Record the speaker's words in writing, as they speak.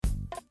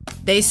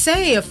They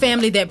say a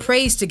family that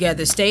prays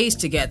together stays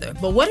together,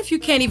 but what if you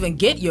can't even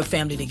get your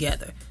family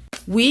together?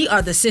 We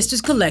are the Sisters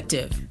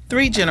Collective.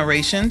 3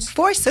 generations,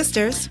 4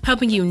 sisters,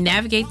 helping you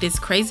navigate this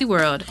crazy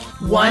world,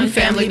 one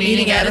family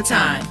meeting at a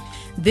time.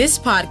 This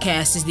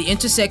podcast is the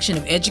intersection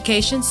of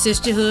education,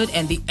 sisterhood,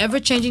 and the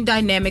ever-changing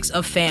dynamics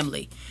of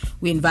family.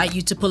 We invite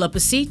you to pull up a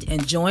seat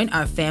and join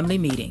our family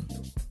meeting.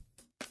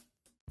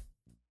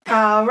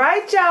 All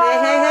right, y'all.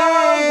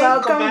 Hey.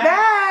 Welcome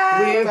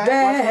back. We're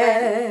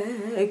back.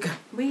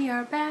 We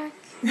are back.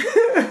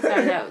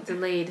 Sorry, that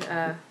delayed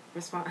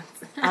response.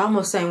 I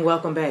almost sang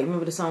Welcome Back.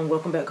 Remember the song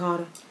Welcome Back,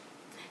 Carter?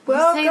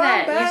 Welcome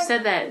back. back. You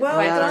said that Welcome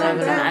quite a few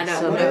times. back. I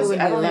don't So know.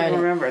 maybe I don't even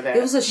remember that.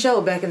 It was a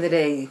show back in the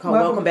day called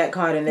Welcome Back,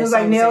 Carter. And it was that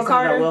like song Neil says something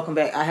Carter? about Welcome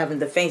Back. I haven't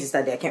the faintest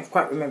idea. I can't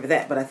quite remember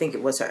that, but I think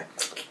it was her.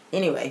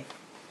 Anyway.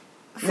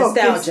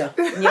 Focus. Nostalgia.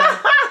 Yeah.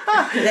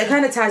 That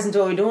kind of ties into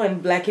what we're doing,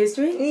 Black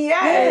History.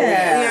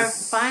 Yes. We are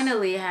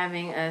finally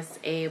having us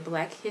a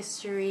Black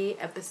History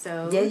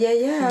episode. Yeah.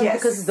 Yes.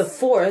 Because it's the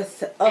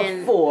 4th of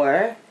And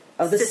 4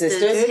 of the Sisters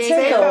Sisters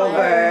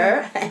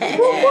Takeover.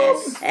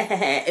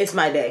 Takeover. It's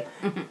my day.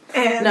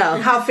 And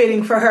No. how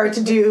fitting for her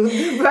to do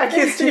Black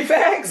History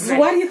Facts. So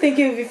why do you think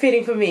it would be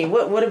fitting for me?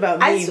 What about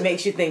me I-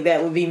 makes you think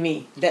that would be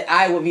me? That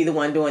I would be the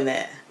one doing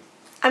that?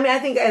 I mean, I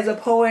think as a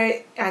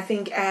poet, I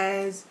think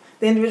as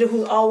the individual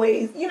who's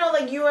always, like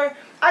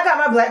I got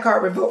my black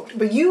card revoked,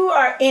 but you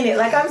are in it.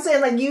 Like I'm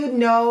saying, like you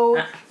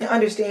know and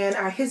understand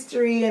our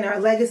history and our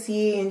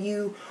legacy, and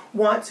you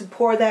want to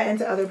pour that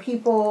into other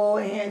people.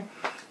 And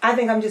I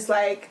think I'm just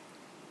like,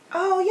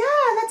 oh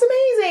yeah, that's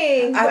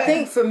amazing. I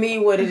think for me,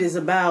 what it is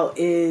about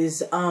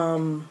is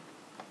part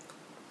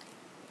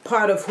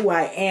of who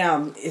I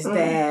am is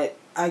that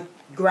I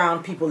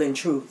ground people in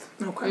truth.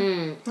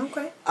 Okay.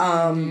 Okay.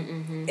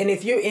 And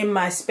if you're in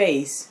my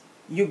space,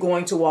 you're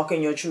going to walk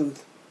in your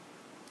truth.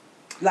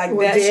 Like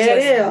Well, there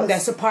it is.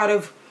 that's a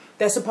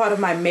part of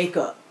my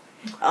makeup.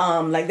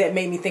 Like that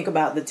made me think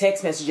about the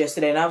text message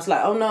yesterday, and I was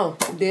like, oh no,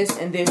 this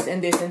and this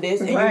and this and this,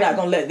 and you're not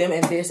gonna let them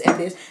and this and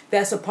this.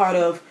 That's a part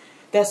of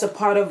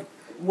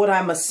what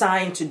I'm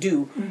assigned to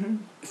do.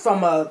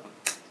 From a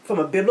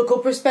biblical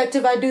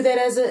perspective, I do that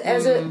as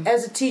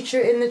a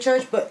teacher in the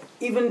church, but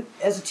even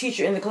as a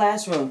teacher in the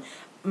classroom,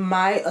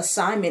 my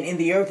assignment in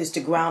the earth is to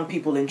ground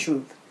people in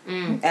truth.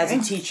 As a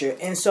teacher.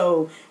 And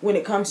so when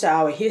it comes to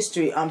our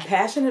history, I'm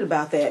passionate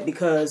about that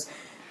because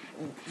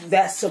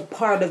that's a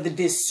part of the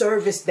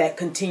disservice that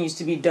continues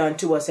to be done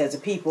to us as a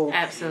people.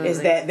 Absolutely.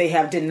 Is that they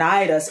have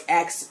denied us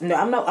I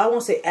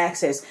won't say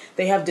access.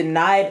 They have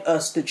denied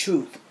us the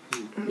truth.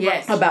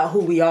 Yes. About who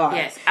we are.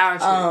 Yes, our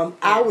truth.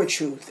 Our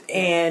truth.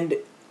 And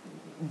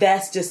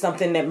that's just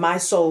something that my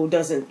soul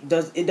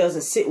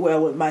doesn't sit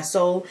well with my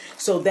soul.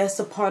 So that's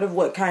a part of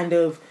what kind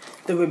of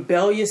the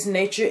rebellious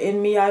nature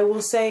in me, I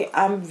will say.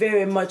 I'm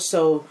very much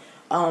so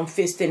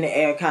fist in the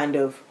air kind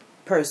of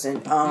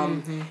person.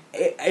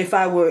 If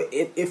I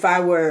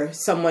were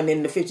someone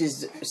in the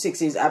 50s,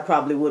 60s, I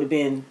probably would have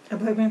been a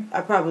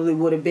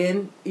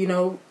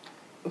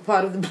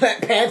part of the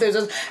Black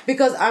Panthers,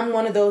 because I'm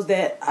one of those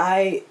that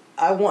I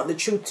want the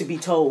truth to be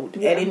told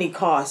at any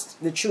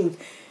cost. The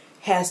truth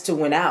has to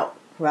win out,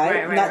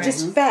 right? Not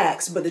just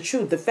facts, but the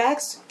truth. The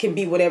facts can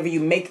be whatever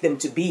you make them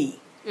to be,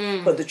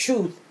 but the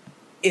truth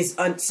is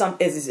an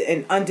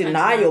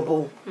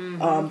undeniable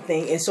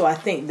thing. And so I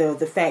think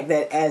the fact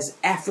that as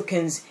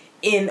Africans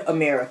in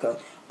America,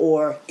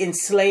 or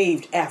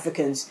enslaved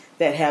Africans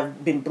that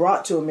have been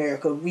brought to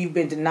America, we've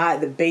been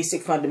denied the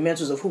basic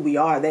fundamentals of who we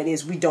are. That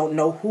is, we don't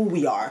know who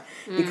we are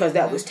because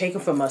that was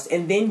taken from us.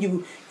 And then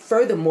you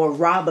furthermore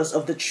rob us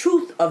of the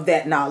truth of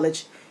that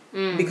knowledge,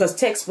 because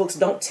textbooks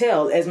don't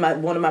tell, as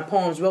one of my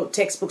poems wrote,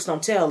 textbooks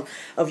don't tell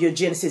of your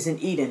Genesis and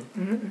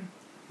Eden.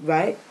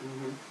 Right?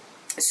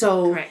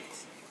 So, Correct.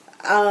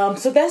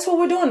 So that's what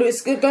we're doing.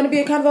 It's going to be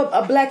a kind of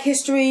a Black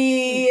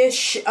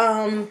History-ish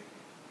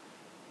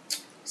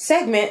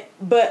segment,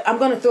 but I'm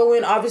going to throw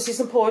in obviously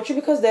some poetry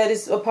because that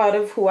is a part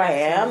of who I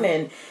am,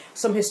 and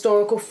some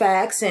historical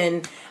facts,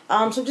 and so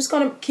I'm just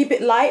going to keep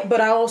it light, but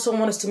I also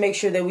want us to make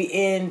sure that we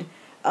end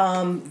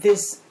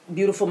this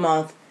beautiful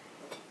month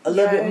a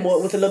little bit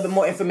more with a little bit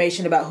more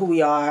information about who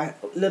we are,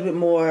 a little bit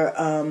more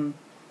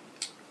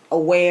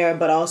aware,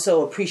 but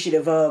also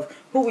appreciative of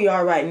who we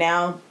are right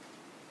now,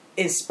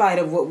 in spite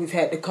of what we've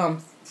had to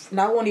come.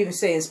 Now I won't even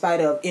say in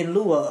spite of, in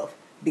lieu of,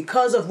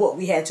 because of what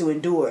we had to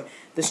endure.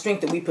 The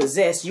strength that we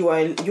possess, you are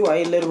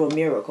a literal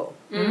miracle,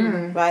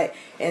 right?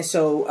 And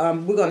so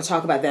we're going to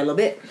talk about that a little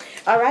bit.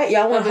 All right,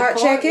 y'all want to heart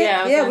check it?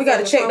 Yeah, we got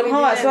to check them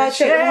hearts, right?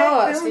 Check them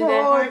hearts.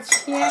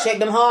 Yeah. Check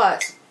them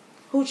hearts.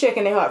 Who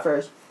checking their heart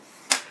first?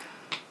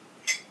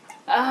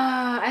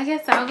 I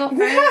guess I'll go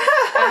first.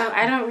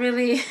 I don't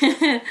really.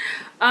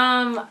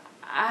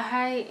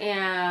 I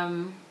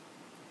am.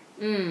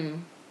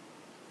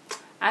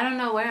 I don't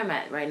know where I'm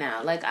at right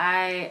now. Like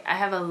I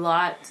have a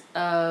lot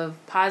of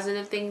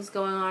positive things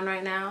going on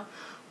right now,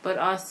 but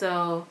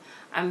also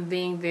I'm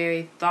being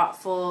very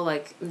thoughtful.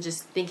 Like I'm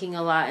just thinking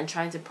a lot and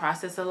trying to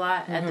process a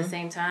lot at the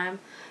same time.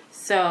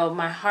 So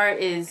my heart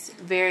is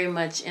very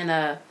much in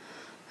a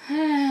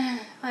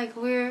like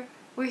we're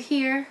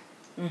here.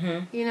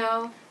 Mm-hmm. You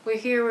know, we're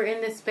here. We're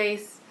in this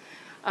space.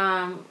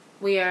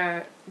 We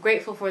are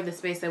grateful for the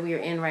space that we are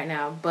in right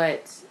now.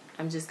 But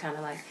I'm just kind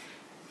of like,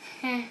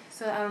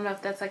 so I don't know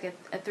if that's like a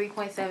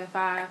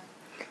 3.75.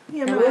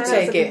 Yeah, we'll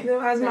take it.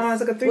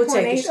 Mine's like a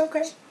 3.8.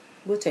 Okay.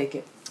 We'll take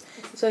it.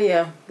 So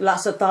yeah,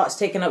 lots of thoughts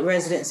taking up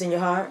residence in your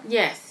heart.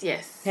 Yes.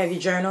 Have you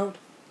journaled?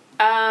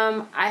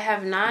 I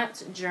have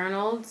not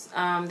journaled.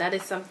 That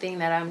is something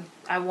that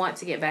I want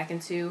to get back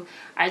into.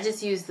 I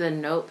just use the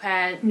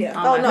notepad. Yeah.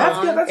 On my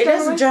phone. That's it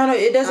doesn't journal.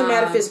 It doesn't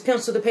matter if it's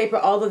pencil to paper.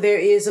 Although there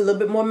is a little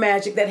bit more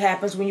magic that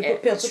happens when you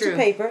put pencil to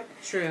paper.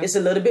 True. It's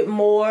a little bit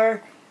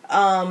more.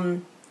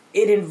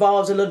 It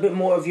involves a little bit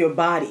more of your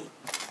body.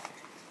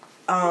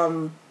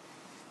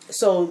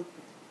 So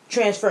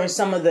transferring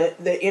some of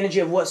the energy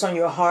of what's on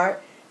your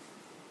heart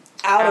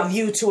out of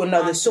you to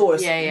another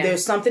source. Yeah.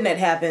 There's something that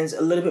happens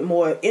a little bit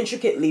more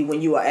intricately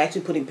when you are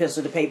actually putting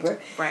pencil to paper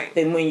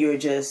than when you're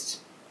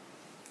just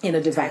in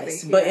a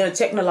device. But in a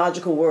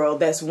technological world,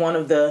 that's one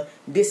of the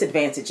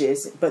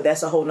disadvantages, but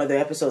that's a whole nother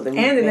episode. That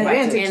and an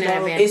advantage.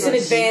 It's an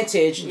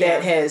advantage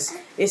that has,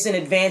 it's an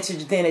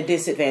advantage then a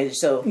disadvantage.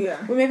 So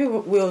maybe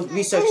we'll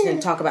research and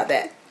talk about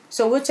that.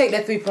 So we'll take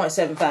that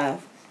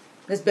 3.75.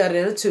 That's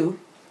better than a 2.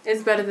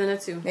 It's better than a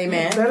 2.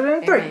 Amen. It's better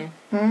than a 3.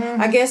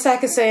 Mm-hmm. I guess I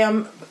could say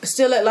I'm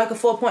still at like a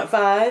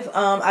 4.5.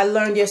 I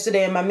learned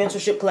yesterday in my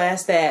mentorship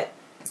class that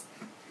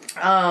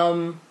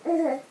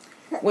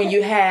when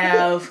you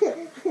have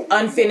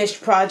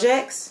unfinished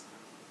projects,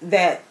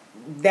 that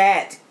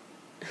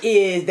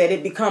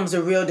it becomes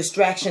a real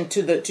distraction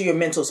to your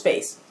mental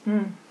space.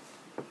 And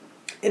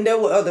there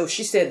were other.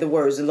 She said the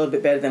words a little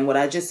bit better than what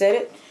I just said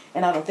it,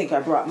 and I don't think I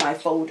brought my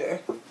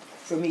folder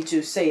for me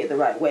to say it the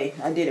right way.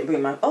 I did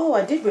bring my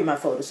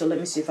folder, so let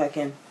me see if I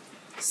can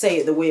say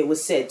it the way it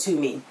was said to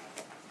me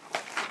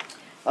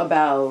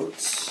about,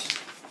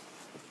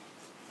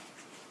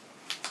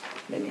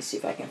 let me see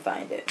if I can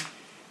find it.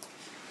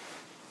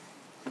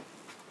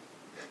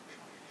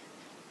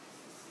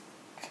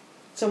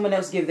 Someone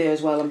else give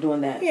theirs while I'm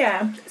doing that.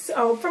 Yeah,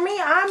 so for me,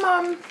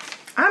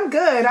 I'm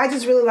good. I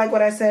just really like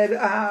what I said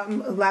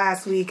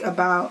last week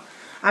about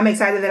I'm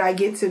excited that I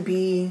get to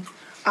be,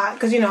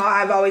 because,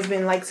 I've always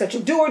been like such a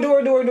doer.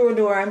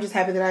 I'm just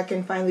happy that I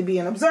can finally be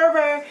an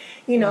observer,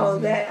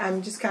 that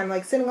I'm just kind of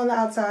like sitting on the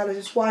outside or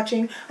just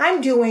watching.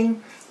 I'm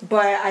doing,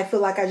 but I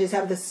feel like I just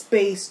have the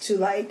space to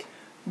like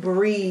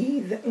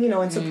breathe,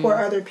 and support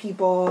other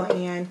people.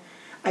 And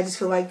I just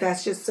feel like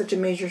that's just such a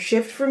major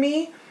shift for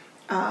me.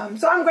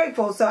 So I'm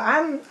grateful. So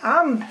I'm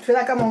feel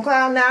like I'm on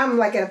cloud now. I'm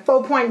like at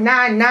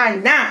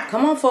 4.999.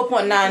 Come on,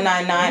 4.999.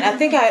 I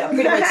think I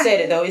pretty much said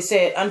it though. It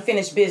said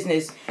unfinished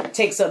business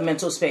takes up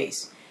mental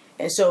space,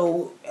 and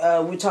so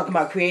we're talking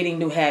about creating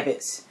new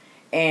habits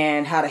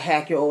and how to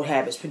hack your old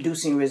habits,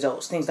 producing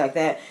results, things like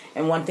that.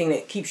 And one thing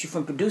that keeps you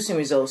from producing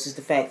results is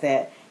the fact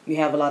that you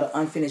have a lot of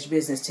unfinished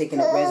business taking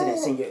up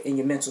residence in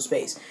your mental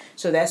space.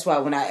 So that's why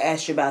when I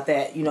asked you about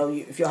that,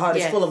 if your heart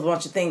is full of a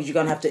bunch of things, you're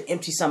gonna have to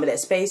empty some of that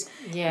space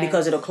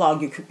because it'll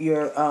clog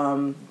your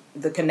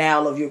the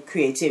canal of your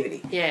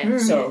creativity. Yeah. Mm-hmm.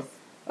 So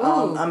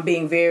I'm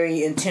being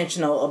very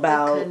intentional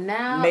about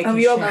making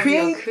your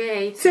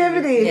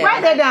creativity. Yeah.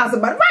 Write that down,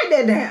 somebody. Write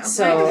that down.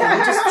 So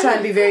I'm just trying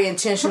to be very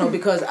intentional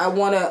because I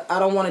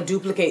don't want to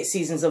duplicate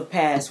seasons of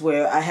past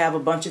where I have a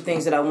bunch of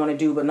things that I want to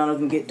do, but none of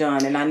them get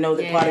done. And I know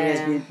that part of it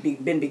has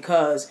been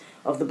because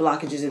of the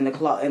blockages in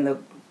the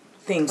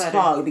things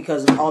clogged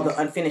because of all the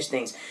unfinished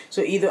things.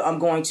 So either I'm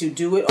going to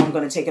do it or I'm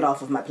going to take it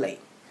off of my plate.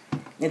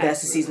 And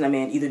that's the season I'm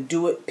in. Either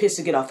do it, piss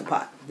or get off the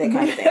pot. That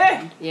kind of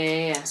thing.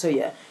 Yeah. So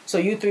yeah. So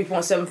you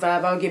 3.75.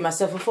 I'll give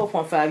myself a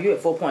 4.5. You at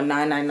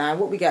 4.999.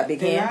 What we got,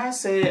 Big Hand? I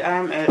say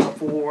I'm at a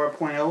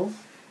 4.0.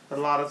 A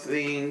lot of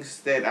things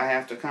that I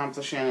have to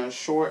accomplish in a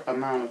short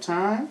amount of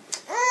time.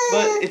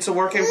 But it's a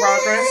work in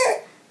progress.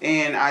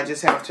 And I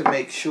just have to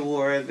make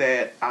sure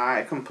that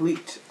I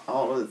complete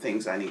all of the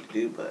things I need to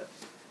do. But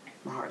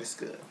my heart is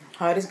good.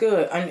 Heart is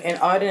good. And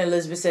Arden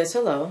Elizabeth says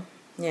hello.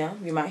 Yeah,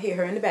 you might hear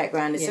her in the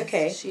background. It's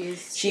okay.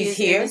 She's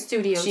here. In the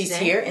studio She's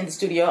today. here in the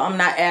studio. I'm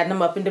not adding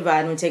them up and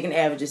dividing them and taking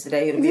averages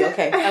today. It'll be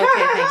okay. Okay,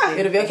 thank you.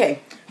 It'll be okay.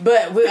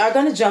 But we are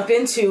going to jump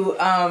into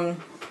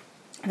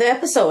the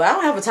episode. I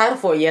don't have a title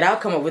for it yet. I'll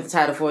come up with a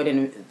title for it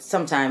in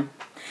sometime.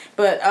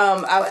 But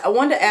I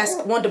wanted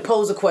to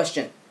pose a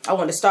question. I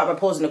wanted to start by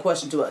posing a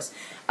question to us.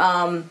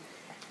 Kind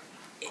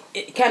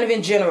of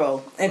in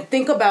general. And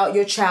think about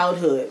your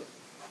childhood.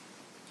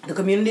 The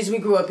communities we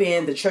grew up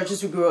in, the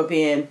churches we grew up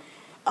in,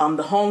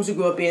 the homes we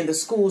grew up in, the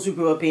schools we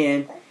grew up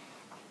in,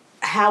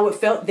 how it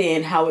felt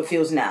then, how it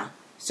feels now.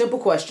 Simple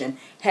question.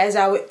 Has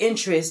our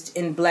interest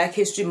in Black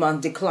History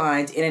Month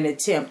declined in an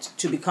attempt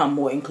to become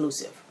more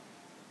inclusive?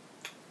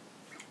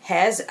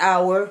 Has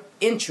our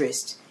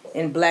interest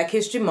in Black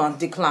History Month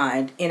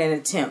declined in an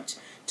attempt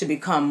to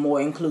become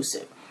more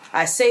inclusive?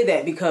 I say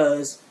that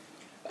because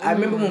I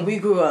remember when we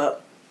grew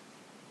up,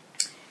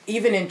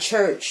 even in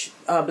church,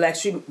 Black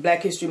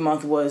History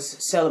Month was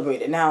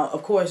celebrated. Now,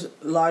 of course,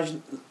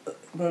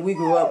 when we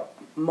grew up,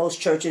 most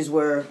churches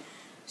were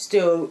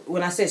still,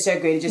 when I say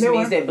segregated, it just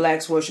means that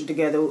blacks worship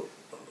together,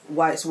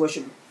 whites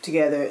worship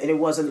together, and it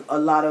wasn't a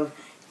lot of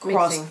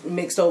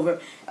mixed over.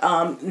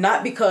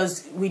 Not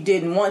because we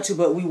didn't want to,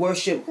 but we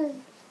worship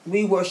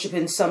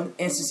in some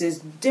instances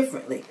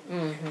differently,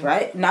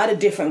 right? Not a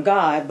different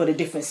God, but a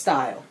different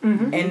style,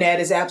 and that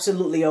is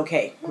absolutely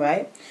okay,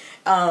 right?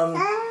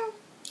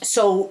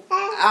 So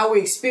our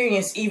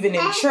experience, even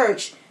in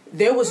church,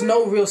 there was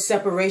no real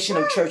separation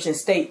of church and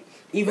state,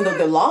 even though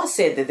the law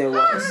said that there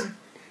was.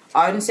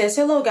 Arden says,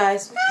 hello,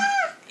 guys.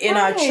 In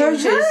our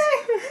churches,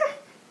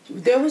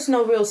 there was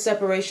no real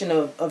separation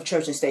of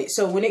church and state.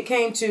 So when it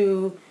came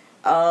to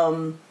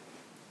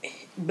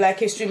Black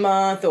History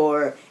Month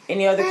or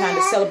any other kind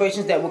of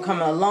celebrations that were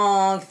coming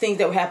along, things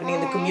that were happening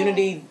in the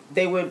community,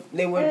 they were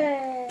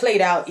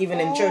played out even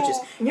in churches.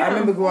 I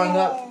remember growing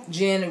up,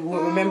 Jen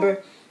will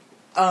remember,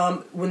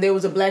 when there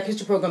was a Black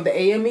History program, the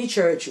AME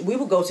Church, we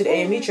would go to the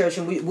AME Church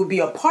and we would be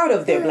a part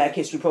of their Black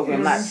History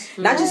program,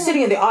 not just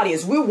sitting in the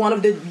audience. We're one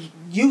of the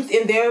youth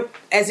in there,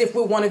 as if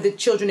we're one of the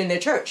children in their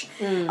church.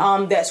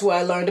 That's where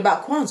I learned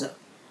about Kwanzaa.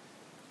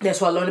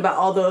 That's where I learned about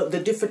all the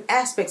different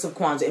aspects of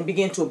Kwanzaa and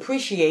began to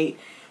appreciate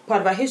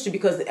part of our history,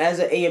 because as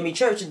an AME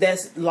church,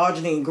 that's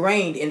largely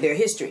ingrained in their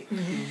history.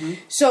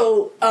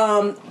 So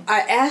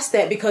I asked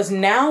that because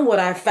now what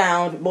I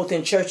found, both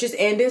in churches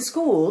and in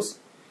schools,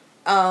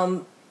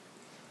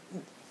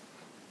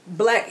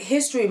 Black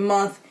History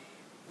Month,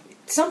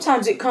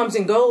 sometimes it comes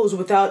and goes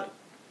without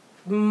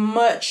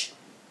much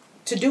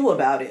to do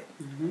about it,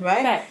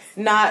 right?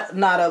 Not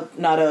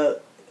a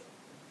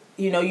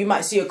you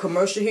might see a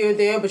commercial here or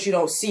there, but you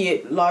don't see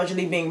it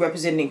largely being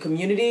represented in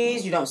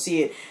communities. You don't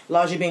see it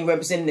largely being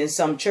represented in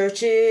some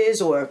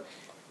churches or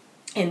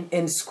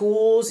in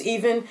schools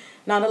even.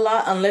 Not a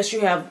lot, unless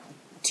you have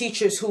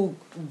teachers who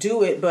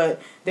do it,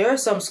 but there are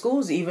some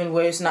schools even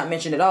where it's not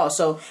mentioned at all.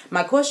 So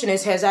my question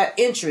is, has our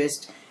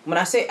interest, when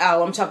I say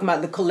our, I'm talking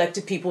about the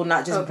collective people,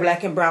 not just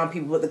Black and brown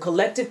people, but the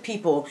collective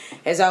people,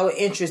 has our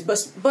interest,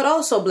 but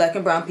also Black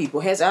and brown people,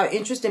 has our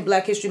interest in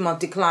Black History Month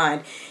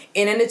declined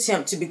in an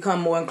attempt to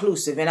become more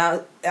inclusive? And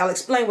I'll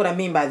explain what I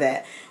mean by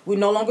that. We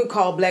no longer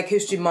call Black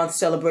History Month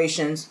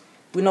celebrations,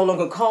 we no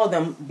longer call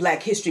them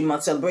Black History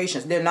Month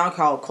celebrations. They're now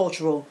called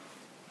cultural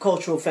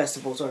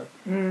festivals or,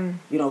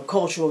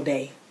 cultural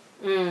day.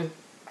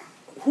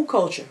 Who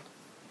culture?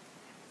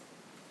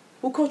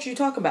 Who culture you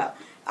talk about?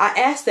 I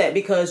ask that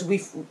because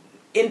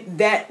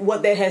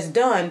what that has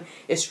done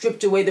is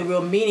stripped away the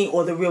real meaning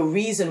or the real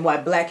reason why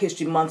Black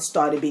History Month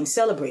started being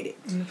celebrated.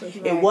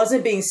 It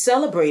wasn't being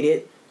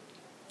celebrated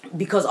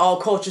because all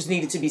cultures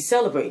needed to be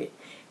celebrated.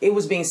 It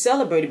was being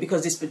celebrated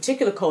because this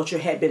particular culture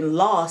had been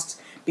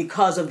lost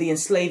because of the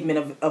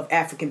enslavement of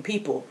African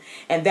people.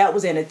 And that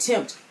was an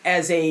attempt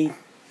as a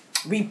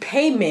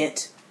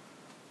repayment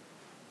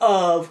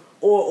of,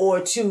 or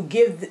to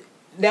give,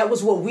 that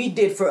was what we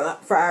did for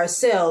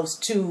ourselves,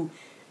 to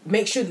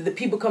make sure that the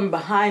people coming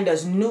behind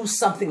us knew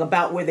something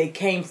about where they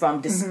came from,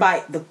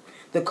 despite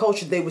the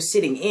culture they were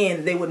sitting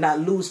in. They would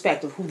not lose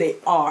fact of who they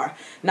are,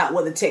 not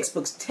what the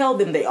textbooks tell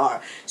them they are.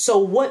 So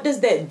what does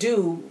that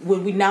do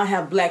when we now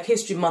have Black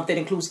History Month that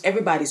includes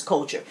everybody's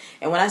culture?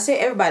 And when I say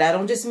everybody, I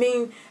don't just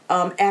mean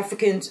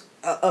Africans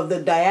of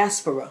the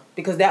diaspora,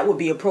 because that would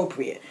be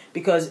appropriate,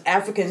 because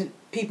African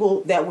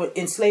people that were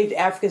enslaved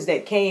Africans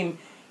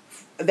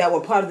that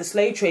were part of the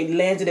slave trade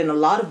landed in a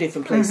lot of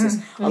different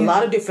places, a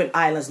lot of different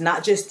islands,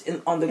 not just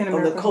on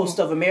the coast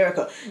of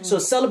America. So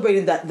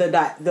celebrating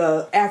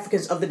the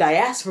Africans of the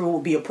diaspora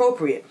would be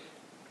appropriate.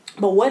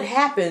 But what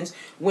happens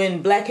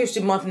when Black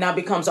History Month now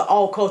becomes an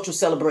all-cultural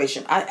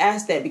celebration? I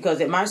ask that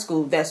because at my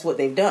school, that's what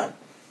they've done.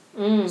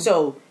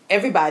 So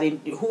everybody,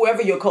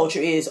 whoever your culture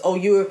is,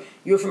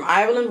 you're from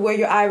Ireland, wear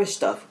your Irish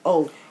stuff.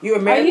 Oh, you're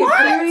American.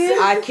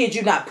 I kid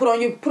you not. Put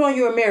on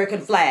your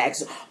American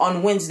flags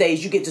on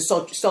Wednesdays. You get to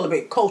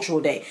celebrate Cultural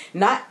Day,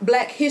 not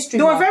Black History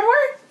Month.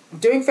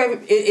 During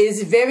February, it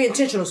is very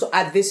intentional. So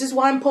this is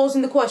why I'm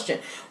posing the question: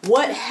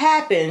 what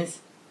happens?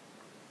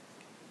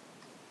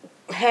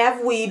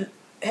 Have we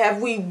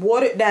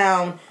watered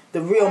down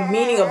the real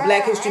meaning of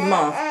Black History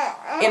Month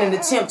in an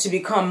attempt to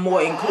become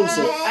more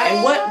inclusive?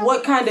 And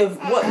what kind of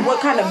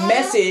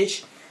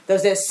message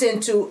does that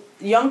send to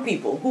young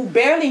people who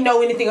barely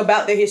know anything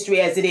about their history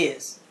as it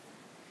is,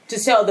 to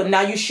tell them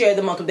now you share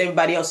the month with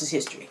everybody else's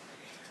history?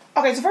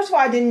 Okay, so first of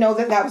all, I didn't know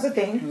that was a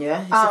thing.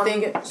 Yeah, it's a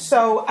thing.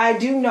 So I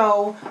do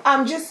know,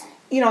 just,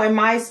 in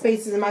my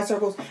spaces, in my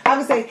circles, I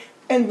would say,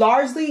 and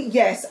largely,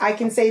 yes, I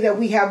can say that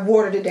we have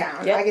watered it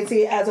down. Yep. I can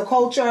see it as a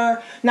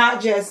culture,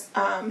 not just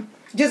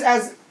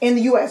as in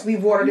the U.S.,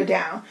 we've watered it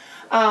down.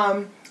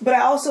 But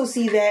I also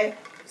see that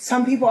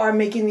some people are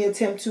making the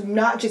attempt to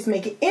not just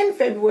make it in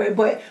February,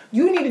 but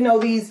you need to know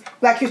these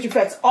Black History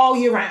facts all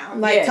year round.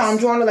 Like Tom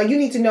Joyner, you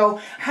need to know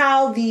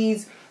how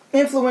these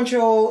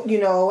influential,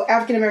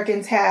 African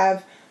Americans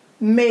have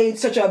made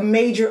such a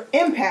major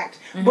impact.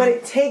 But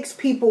it takes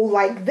people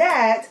like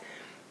that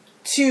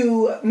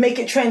to make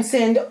it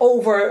transcend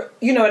over,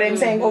 you know what I'm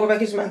saying, over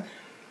Black History Month.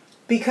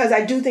 because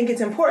I do think it's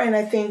important.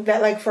 I think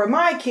that, like, for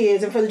my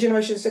kids and for the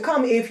generations to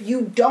come, if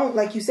you don't,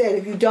 like you said,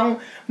 if you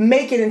don't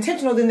make it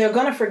intentional, then they're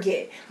going to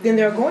forget. Then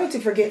they're going to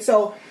forget.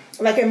 So,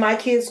 like in my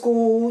kids'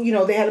 school, you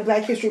know, they had a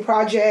Black History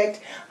project,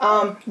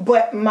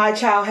 but my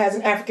child has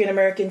an African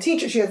American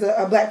teacher. She has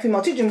a Black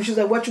female teacher, and she's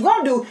like, what you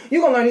gonna do?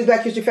 You're gonna learn these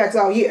Black History facts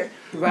all year.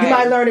 Right. You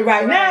might learn it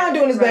right now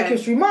during this Black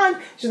History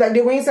Month. She's like,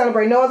 we ain't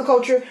celebrate no other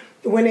culture.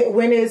 When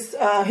it's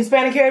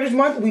Hispanic Heritage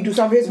Month, we do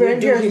something for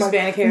Hispanic Heritage Month.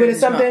 When it's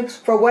something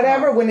for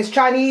whatever, when it's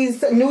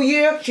Chinese New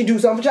Year, she do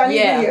something for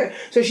Chinese New Year.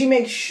 So she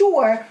makes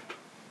sure,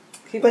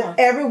 but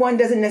everyone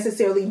doesn't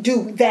necessarily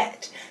do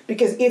that.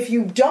 Because if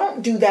you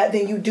don't do that,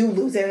 then you do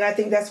lose it. And I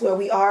think that's where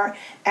we are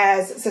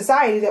as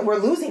society, that we're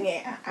losing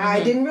it.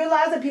 I didn't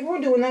realize that people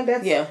were doing that.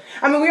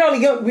 I mean,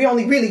 we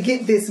only really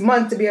get this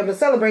month to be able to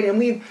celebrate, and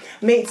we've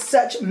made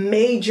such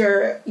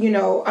major, you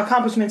know,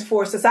 accomplishments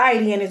for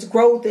society and its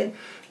growth and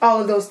all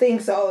of those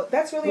things. So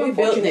that's really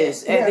unfortunate. We built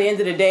this at the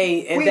end of the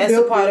day, and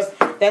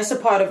that's a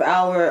part of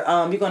our.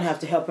 You're gonna have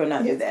to help her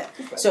not do that.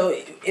 So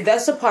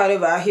that's a part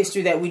of our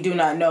history that we do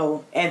not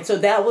know, and so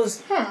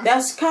that's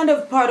kind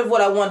of part of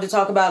what I wanted to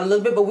talk about a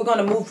little bit. But we're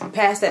gonna move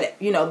past that,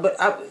 you know. But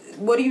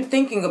what are you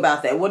thinking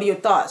about that? What are your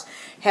thoughts?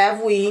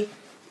 Have we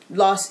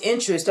lost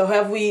interest, or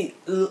have we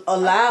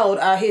allowed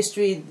our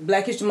history,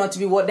 Black History Month, to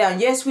be watered down?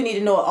 Yes, we need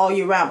to know it all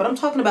year round, but I'm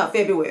talking about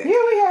February.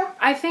 Yeah, we have.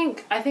 I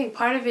think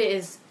part of it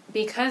is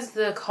because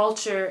the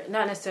culture,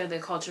 not necessarily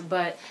the culture,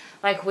 but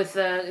like with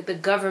the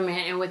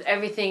government and with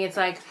everything, it's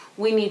like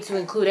we need to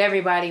include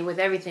everybody with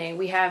everything.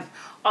 We have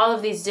all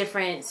of these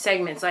different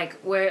segments, like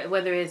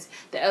whether it's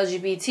the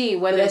LGBT,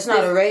 whether that's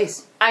not a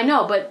race. I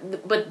know,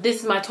 but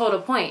this is my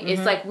total point.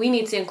 It's like we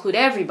need to include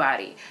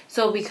everybody.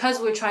 So because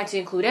we're trying to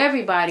include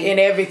everybody in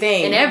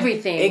everything,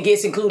 it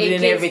gets included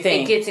in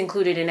everything. It gets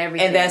included in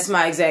everything, and that's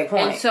my exact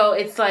point. And so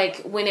it's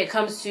like when it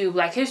comes to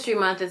Black History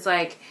Month, it's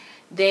like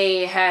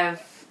they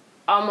have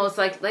almost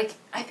like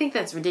I think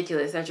that's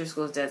ridiculous that your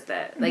school does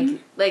that.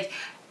 Like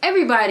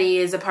everybody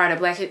is a part of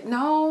Black.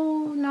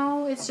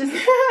 No, it's just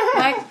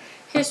Black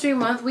History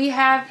Month. We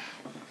have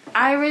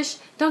Irish.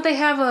 Don't they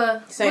have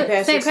a St.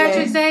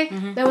 Patrick's Day?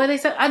 That way they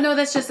said. I know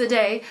that's just a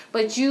day,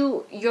 but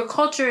your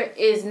culture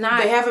is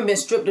not. They haven't been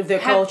stripped of their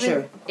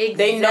culture. Exactly.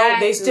 They know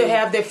they still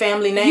have their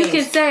family names. You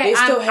can say they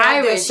still I'm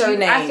have Irish. their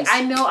surnames.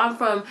 I know I'm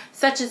from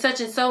such and such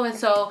and so and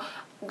so.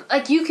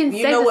 Like you can say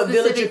you know the what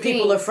village your thing,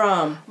 people are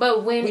from,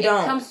 but when it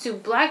comes to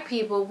Black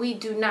people, we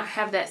do not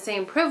have that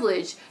same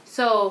privilege.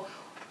 So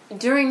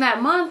during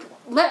that month,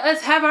 let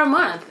us have our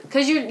month,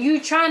 because you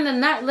trying to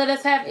not let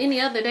us have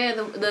any other day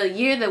of the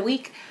year, the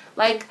week,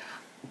 like.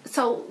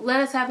 So let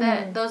us have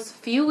that those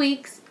few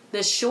weeks,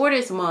 the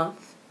shortest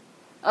month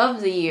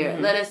of the year.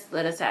 Let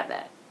us have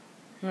that.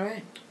 All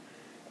right.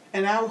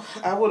 And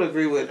I would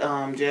agree with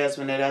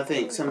Jasmine that I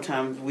think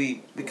sometimes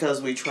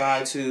because we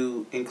try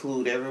to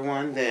include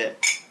everyone, that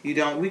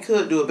we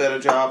could do a better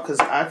job. Because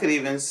I could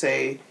even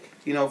say,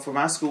 you know, for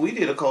my school, we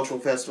did a cultural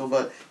festival,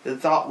 but the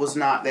thought was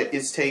not that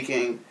it's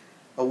taking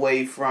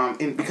away from,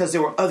 because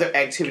there were other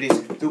activities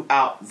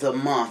throughout the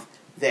month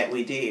that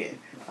we did.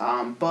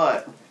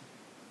 But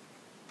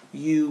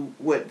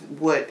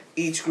what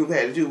each group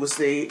had to do was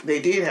they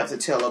did have to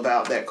tell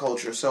about that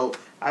culture. So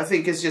I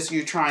think it's just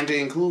you're trying to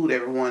include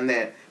everyone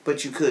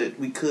but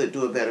we could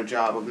do a better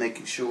job of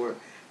making sure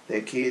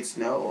that kids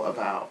know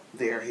about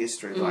their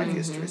history, Black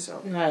history.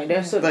 So right,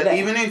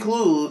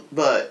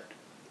 but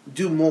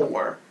do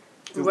more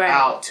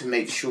throughout to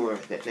make sure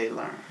that they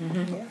learn.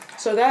 Yeah.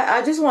 So that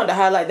I just wanted to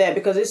highlight that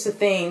because it's a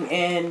thing,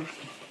 and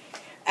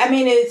I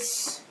mean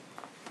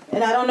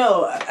and I don't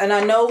know, and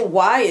I know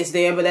why it's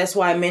there, but that's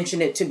why I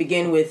mentioned it to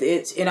begin with.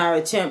 It's in our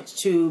attempt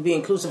to be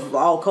inclusive of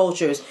all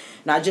cultures,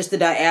 not just the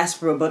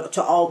diaspora, but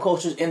to all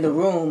cultures in the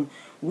room.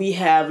 We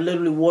have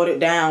literally watered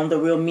down the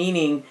real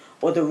meaning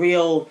or the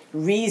real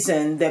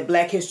reason that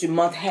Black History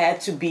Month had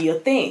to be a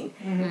thing.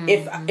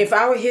 If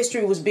our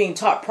history was being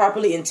taught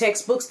properly in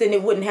textbooks, then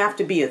it wouldn't have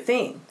to be a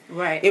thing.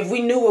 Right. If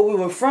we knew where we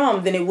were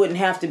from, then it wouldn't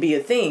have to be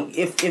a thing.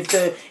 If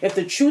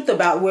the truth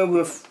about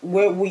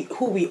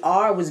who we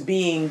are was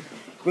being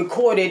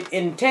recorded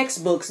in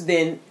textbooks,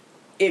 then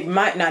it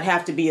might not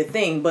have to be a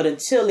thing. But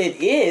until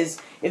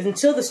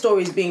the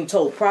story is being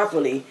told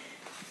properly,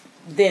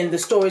 then the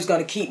story is going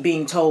to keep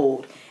being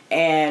told.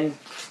 And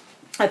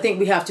I think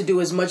we have to do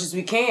as much as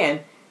we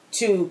can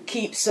to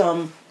keep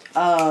some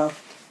of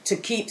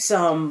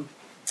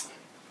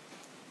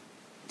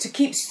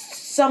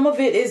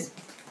it is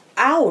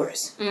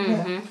ours.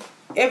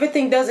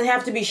 Everything doesn't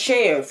have to be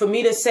shared. For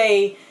me to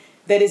say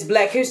that it's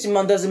Black History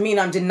Month doesn't mean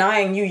I'm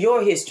denying you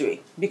your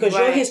history, because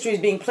your history is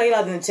being played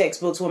out in the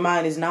textbooks where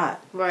mine is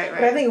not. Right.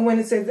 But I think when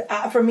it says,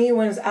 for me,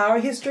 when it's our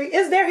history,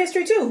 it's their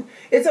history too.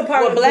 It's a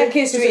part of Black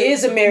history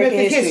is American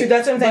history.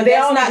 That's what I'm saying. But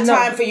that's not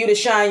time for you to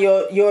shine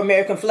your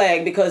American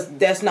flag, because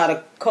that's not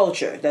a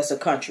culture. That's a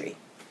country.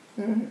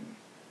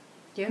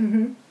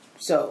 Yeah.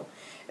 So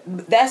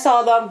that's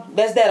all.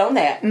 That's that on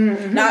that.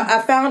 Now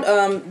I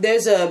found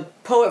there's a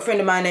poet friend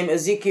of mine named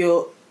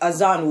Ezekiel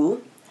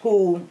Azanwu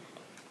who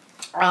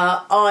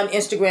on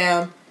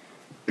Instagram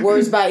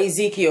Words by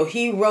Ezekiel.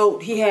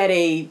 He had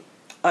a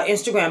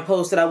Instagram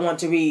post that I want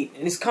to read.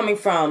 And it's coming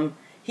from,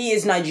 he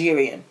is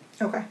Nigerian.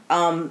 Okay.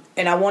 And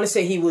I want to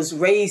say he was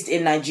raised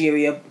in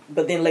Nigeria,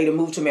 but then later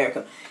moved to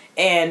America.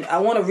 And I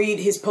want to read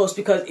his post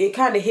because it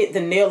kind of hit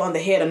the nail on the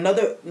head.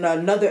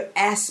 Another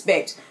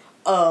aspect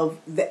of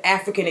the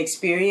African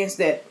experience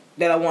that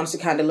I want us to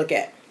kind of look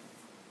at.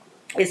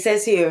 It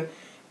says here,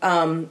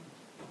 I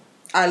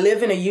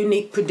live in a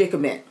unique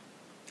predicament.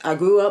 I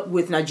grew up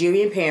with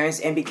Nigerian parents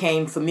and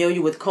became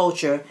familiar with a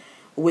culture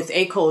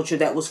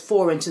that was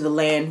foreign to the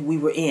land we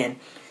were in.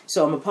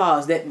 So I'm going to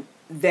pause.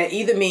 That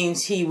either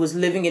means he was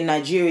living in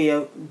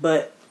Nigeria,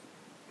 but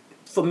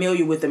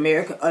familiar with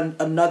America,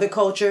 another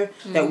culture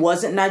that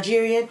wasn't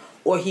Nigerian,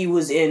 or he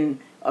was in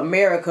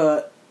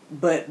America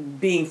but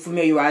being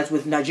familiarized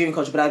with Nigerian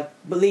culture. But I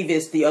believe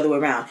it's the other way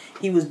around.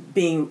 He was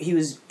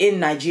in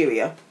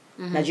Nigeria,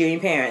 Nigerian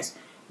parents,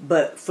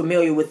 but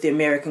familiar with the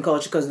American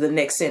culture because of the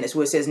next sentence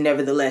where it says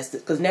nevertheless,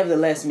 because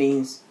nevertheless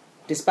means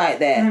despite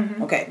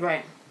that. Okay.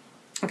 Right.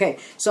 Okay,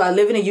 so I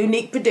live in a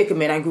unique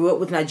predicament. I grew up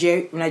with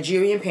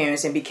Nigerian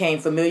parents and became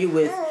familiar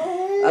with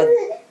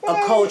a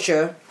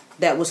culture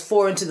that was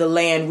foreign to the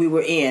land we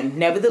were in.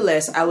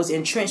 Nevertheless, I was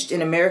entrenched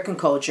in American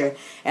culture,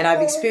 and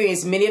I've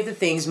experienced many of the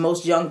things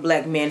most young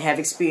black men have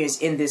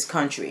experienced in this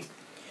country.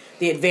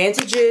 The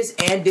advantages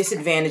and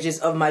disadvantages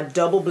of my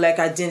double black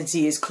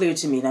identity is clear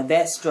to me. Now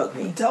that struck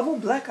me. Double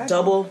black identity?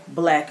 Double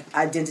black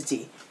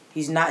identity.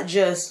 He's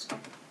Nigerian,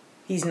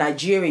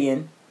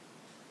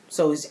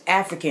 so he's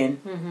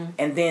African,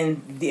 and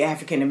then the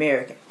African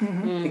American,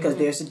 because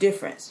there's a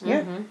difference.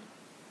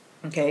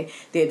 Okay,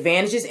 the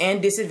advantages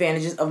and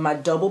disadvantages of my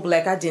double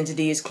black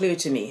identity is clear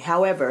to me.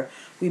 However,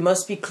 we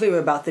must be clear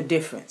about the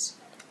difference.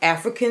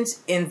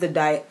 Africans in the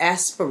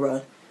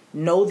diaspora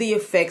know the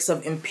effects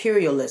of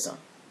imperialism,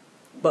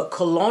 but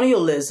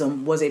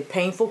colonialism was a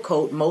painful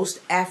coat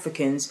most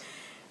Africans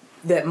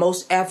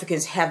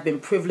have been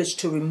privileged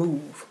to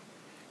remove,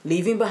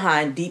 leaving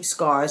behind deep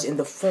scars in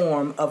the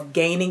form of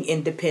gaining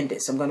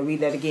independence. I'm going to read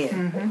that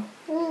again.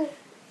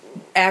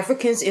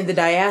 Africans in the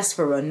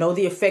diaspora know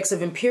the effects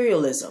of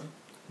imperialism,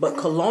 but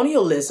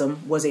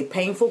colonialism was a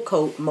painful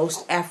coat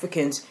most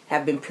Africans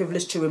have been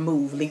privileged to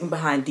remove, leaving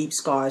behind deep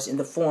scars in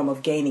the form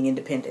of gaining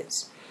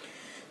independence.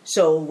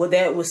 So what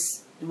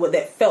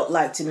that felt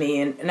like to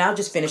me, and I'll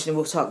just finish and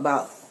we'll talk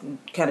about,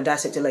 kind of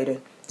dissect it later.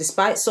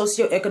 Despite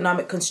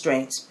socioeconomic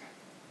constraints,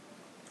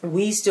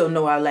 we still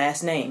know our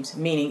last names,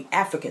 meaning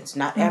Africans,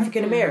 not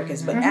African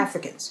Americans, but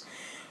Africans.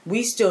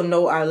 We still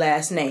know our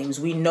last names.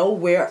 We know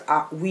where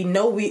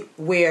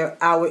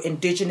our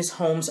indigenous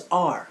homes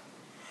are.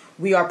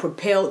 We are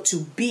propelled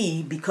to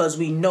be because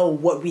we know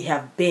what we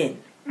have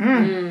been.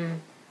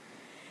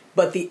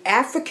 But the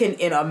African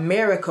in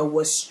America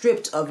was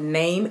stripped of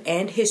name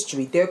and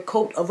history. Their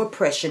coat of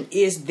oppression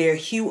is their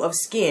hue of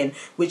skin,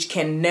 which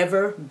can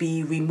never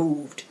be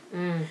removed.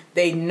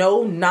 They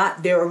know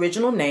not their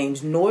original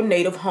names nor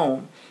native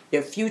home.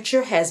 Their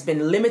future has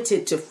been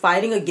limited to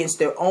fighting against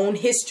their own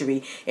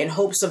history in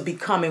hopes of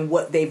becoming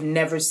what they've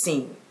never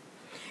seen.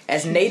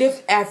 As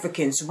Native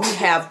Africans, we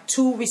have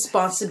two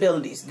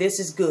responsibilities. This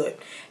is good.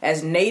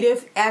 As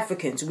Native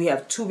Africans, we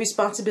have two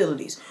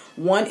responsibilities.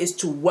 One is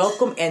to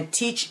welcome and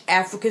teach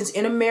Africans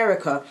in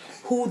America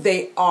who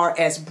they are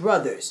as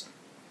brothers.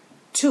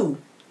 Two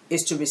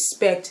is to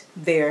respect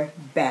their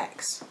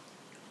backs.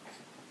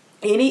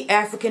 Any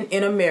African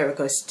in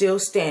America still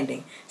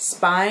standing,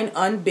 spine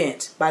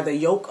unbent by the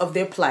yoke of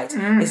their plight,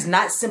 is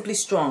not simply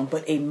strong,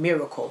 but a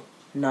miracle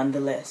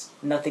nonetheless,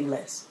 nothing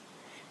less.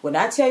 When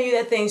I tell you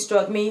that thing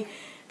struck me,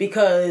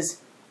 because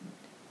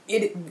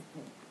the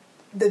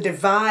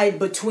divide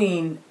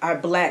between our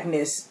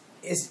blackness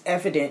is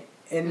evident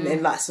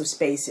in lots of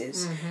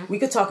spaces. We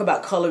could talk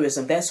about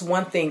colorism. That's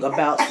one thing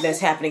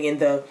that's happening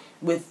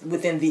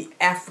within the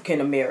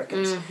African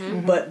Americans.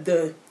 But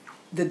the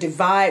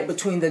divide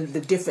between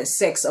the different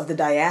sects of the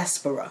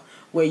diaspora,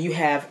 where you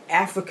have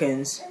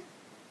Africans,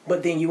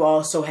 but then you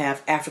also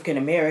have African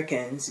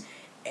Americans,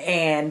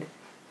 and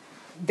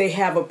they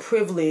have a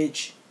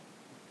privilege,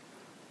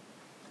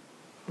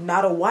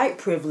 not a white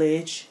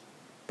privilege,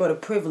 but a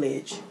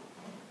privilege,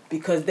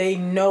 because they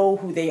know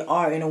who they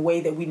are in a way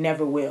that we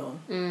never will.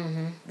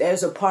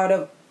 There's a part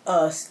of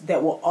us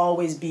that will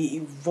always be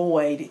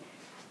void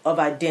of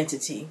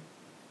identity.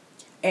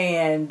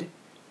 And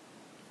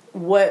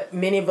what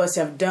many of us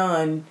have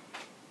done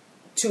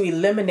to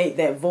eliminate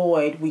that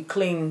void, we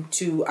cling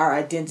to our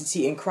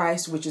identity in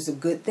Christ, which is a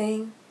good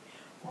thing,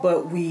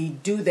 but we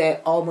do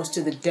that almost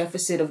to the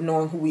deficit of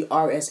knowing who we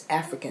are as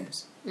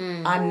Africans.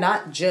 I'm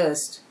not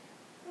just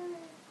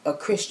a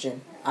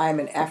Christian, I'm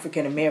an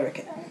African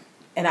American,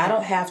 and I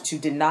don't have to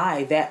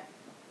deny that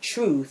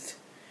truth.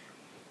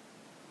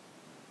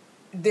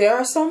 There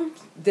are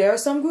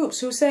some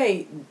groups who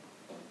say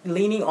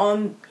leaning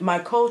on my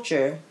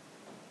culture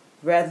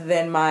rather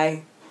than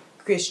my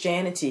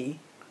Christianity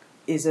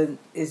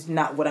is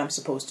not what I'm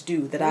supposed to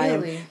do. That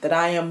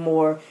I am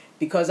more,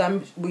 because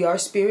we are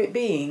spirit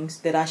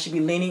beings, that I should be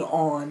leaning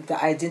on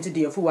the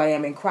identity of who I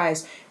am in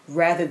Christ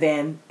rather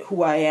than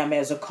who I am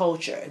as a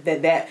culture.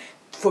 That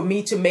for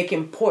me to make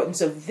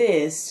importance of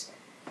this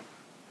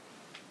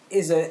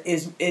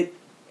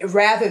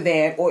rather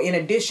than or in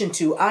addition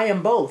to, I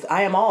am both.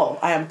 I am all.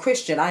 I am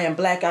Christian. I am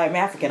black. I am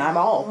African. I'm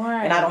all,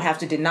 right. And I don't have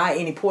to deny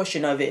any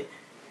portion of it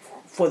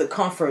for the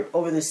comfort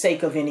over the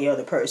sake of any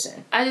other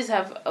person. I just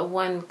have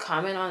one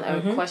comment on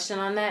or question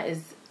on that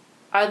is,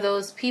 are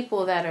those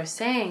people that are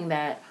saying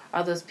that,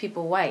 are those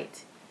people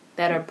white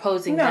that are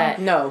posing that?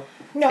 No.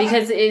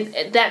 Because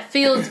that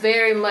feels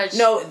very much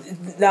now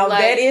like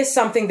that is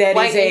something that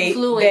is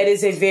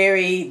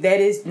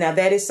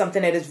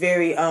something that is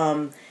very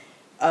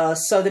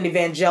Southern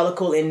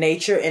evangelical in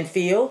nature and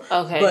feel.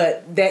 Okay.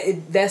 But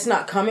that's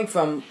not coming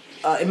from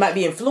it might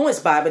be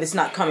influenced by, but it's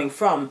not coming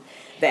from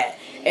that.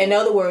 In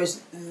other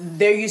words,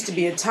 there used to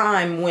be a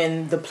time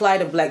when the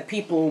plight of black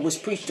people was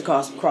preached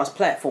across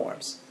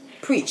platforms.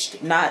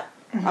 Preached, not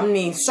I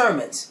mean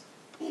sermons.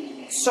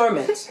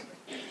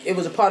 It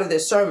was a part of their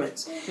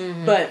sermons.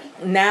 But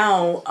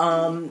now,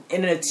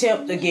 in an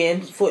attempt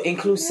again for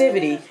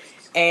inclusivity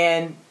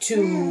and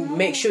to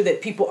make sure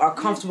that people are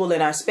comfortable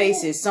in our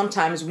spaces,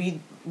 sometimes we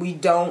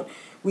don't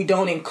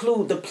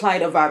include the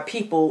plight of our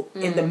people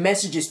in the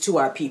messages to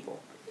our people.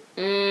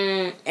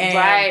 And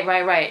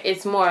right.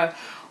 It's more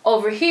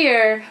over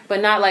here,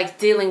 but not like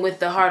dealing with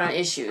the hard on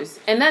issues.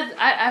 And that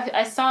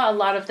I saw a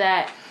lot of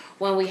that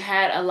when we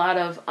had a lot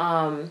of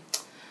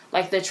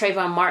like the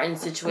Trayvon Martin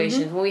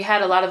situation, when we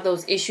had a lot of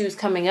those issues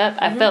coming up,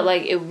 I felt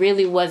like it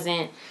really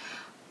wasn't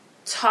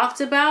talked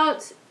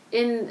about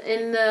in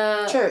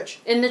the church.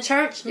 In the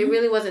church, it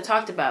really wasn't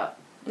talked about.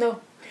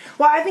 No.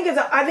 Well, I think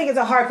it's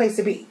a hard place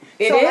to be.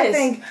 It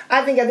is.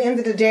 I think at the end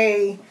of the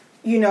day,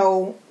 you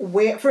know,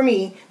 where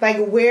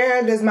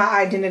does my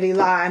identity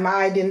lie? My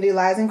identity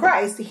lies in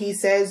Christ. He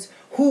says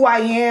who I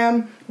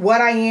am, what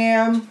I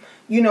am,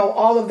 you know,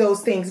 all of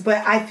those things.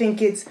 But I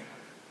think it's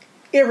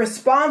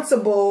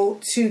irresponsible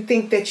to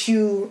think that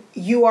you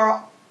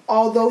are,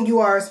 although you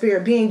are a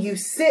spirit being, you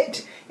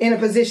sit in a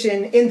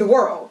position in the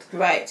world.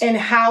 Right. And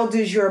how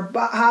is your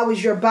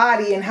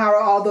body and how are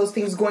all those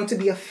things going to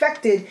be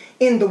affected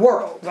in the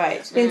world?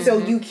 Right. And so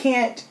you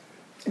can't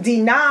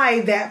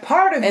deny that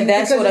part of you. And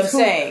that's what I'm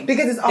saying.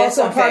 Because it's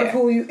also a part of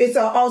who you. It's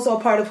also a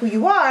part of who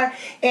you are.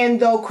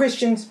 And though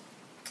Christians,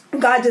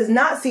 God does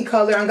not see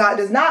color, and God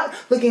does not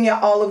looking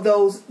at all of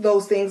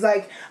those things.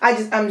 Like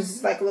I'm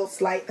just like a little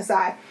slight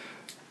aside.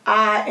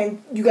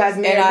 And you guys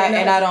married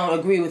and I don't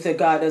agree with that.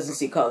 God doesn't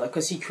see color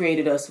because He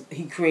created us.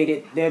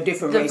 There are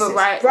different races.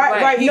 Right.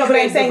 He no, but I'm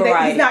created saying the that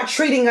variety. He's not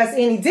treating us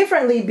any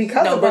differently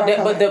because of our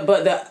color.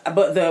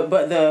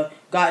 But the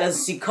God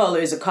doesn't see color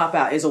is a cop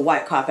out. Is a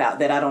white cop out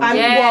that I don't.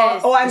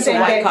 I'm saying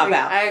a white cop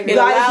out. It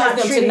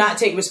allows them to not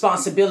take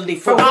responsibility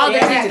for all the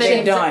things that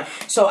they've done.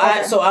 So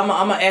I'm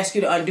gonna ask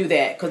you to undo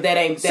that because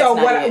that's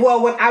not it.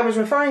 What I was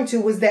referring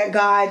to was that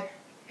God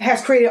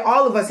has created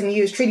all of us and He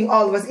is treating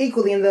all of us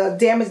equally, and the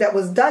damage that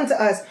was done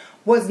to us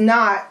was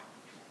not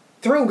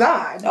through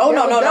God. Oh,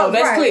 no,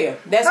 that's right. Clear.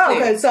 That's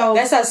clear. Okay, so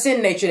that's our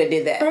sin nature that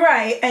did that.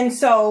 Right. And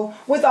so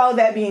with all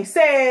that being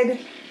said,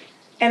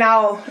 and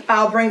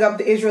I'll bring up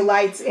the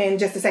Israelites in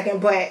just a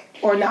second,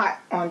 or not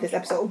on this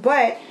episode,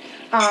 but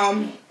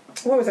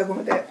where was I going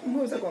with that?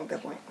 Where was I going with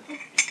that point?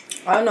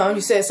 I don't know.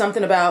 You said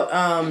something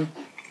about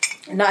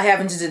not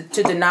having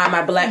to deny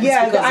my blackness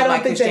because of my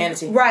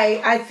Christianity.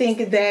 Right. I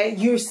think that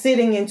you're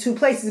sitting in two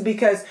places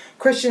because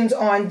Christians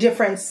on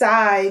different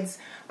sides,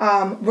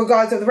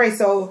 regardless of the race.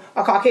 So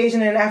a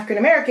Caucasian and an African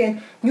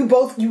American, you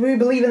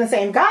believe in the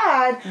same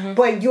God,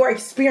 but your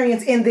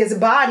experience in this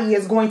body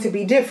is going to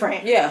be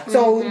different. Yeah.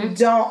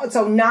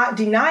 So not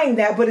denying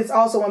that, but it's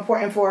also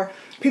important for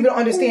people to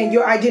understand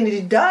your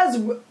identity does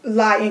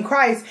lie in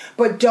Christ,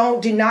 but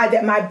don't deny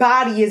that my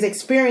body is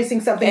experiencing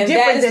something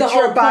different that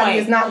your body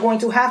is not going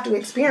to have to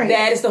experience.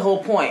 That is the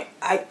whole point.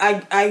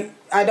 I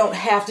don't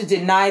have to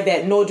deny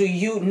that, nor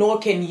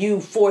can you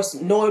force,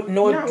 nor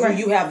do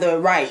you have the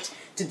right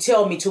to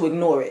tell me to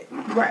ignore it.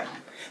 Right.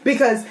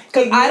 Because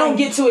I don't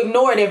get to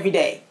ignore it every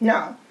day.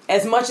 No.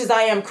 As much as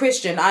I am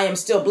Christian, I am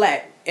still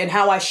black. And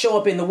how I show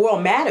up in the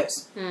world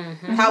matters.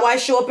 Mm-hmm. How I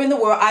show up in the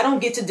world, I don't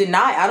get to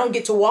deny. I don't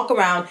get to walk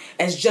around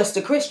as just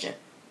a Christian.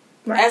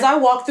 Right. As I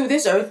walk through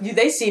this earth,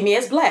 they see me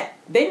as black.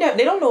 They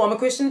don't know I'm a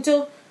Christian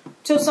until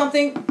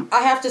something I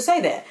have to say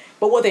that.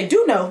 But what they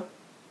do know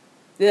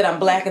is that I'm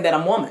black and that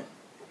I'm woman.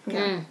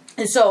 Mm.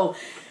 And so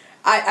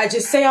I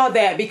just say all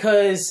that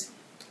because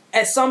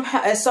at some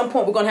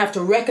point we're going to have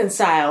to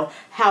reconcile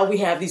how we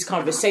have these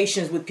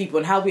conversations with people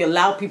and how we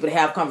allow people to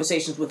have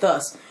conversations with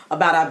us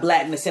about our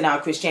blackness and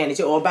our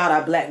Christianity or about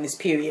our blackness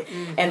period.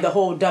 Mm-hmm. And the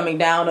whole dumbing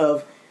down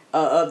of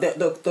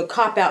the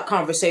cop-out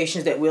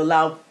conversations that we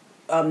allow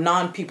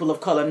non-people of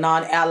color,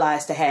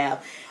 non-allies to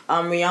have.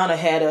 Rihanna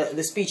had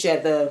the speech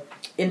at the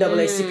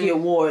NAACP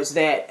Awards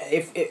that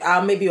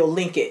maybe I'll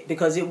link it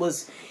because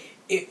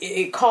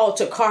it called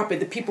to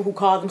carpet the people who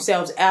call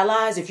themselves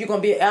allies. If you're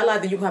going to be an ally,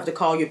 then you're going to have to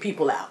call your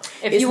people out.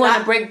 If you want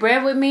to break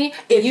bread with me,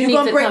 if you're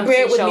going to break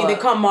bread with me, then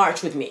come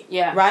march with me.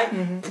 Yeah. Right?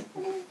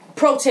 Mm-hmm.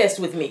 Protest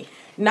with me.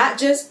 Not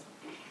just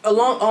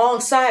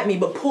alongside me,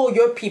 but pull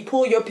your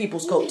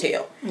people's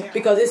coattail,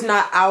 because it's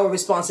not our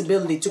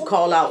responsibility to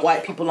call out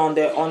white people on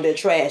their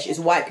trash. It's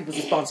white people's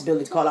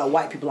responsibility to call out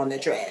white people on their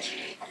trash,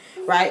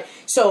 right?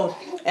 So,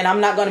 and I'm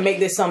not going to make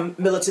this some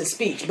militant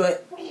speech,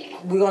 but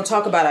we're going to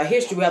talk about our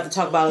history. We have to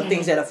talk about the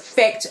things that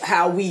affect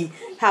how we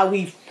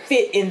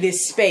fit in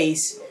this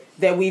space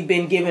that we've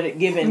been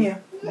given.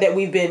 That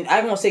we've been,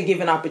 I won't say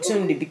given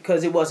opportunity,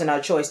 because it wasn't our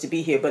choice to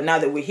be here, but now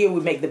that we're here,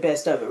 we make the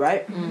best of it,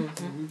 right?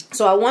 Mm-hmm.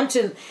 So I want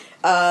to,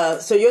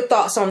 so your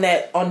thoughts on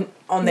that, what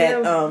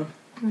are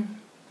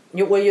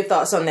your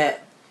thoughts on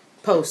that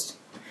post?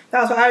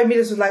 That's why I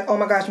immediately was like, oh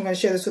my gosh, I'm going to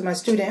share this with my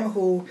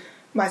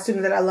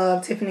student that I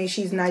love, Tiffany.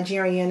 She's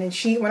Nigerian, and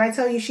when I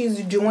tell you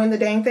she's doing the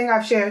dang thing,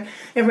 I've shared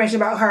information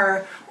about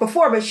her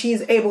before, but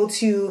she's able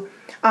to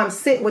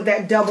sit with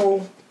that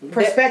double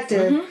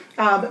perspective,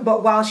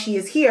 but while she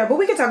is here. But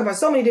we can talk about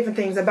so many different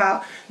things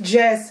about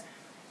just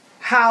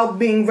how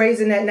being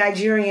raised in that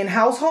Nigerian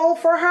household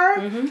for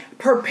her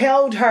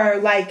propelled her,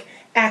 like,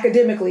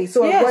 academically.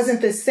 So it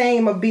wasn't the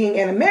same of being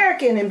an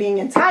American and being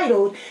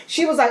entitled.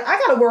 She was like, I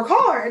gotta work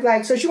hard.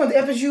 Like, so she went to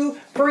FSU,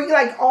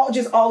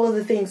 all of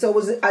the things. So it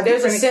was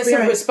there's a sense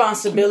of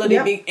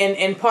responsibility,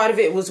 and part of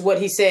it was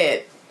what he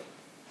said.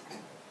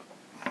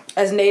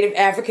 As Native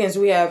Africans,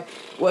 we have,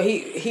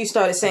 he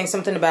started saying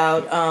something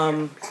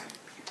about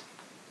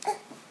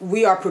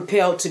we are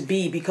propelled to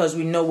be because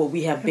we know what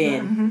we have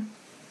been.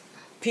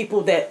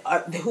 People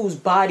whose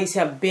bodies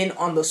have been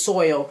on the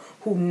soil,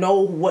 who know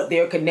what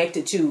they're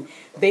connected to,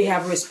 they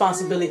have a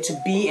responsibility to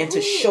be and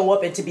to show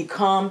up and to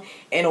become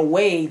in a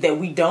way that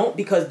we don't,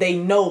 because they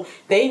know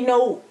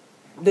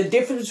the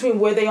difference between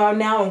where they are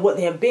now and what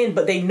they have been,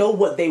 but they know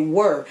what they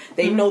were.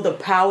 They know the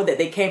power that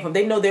they came from.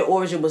 They know their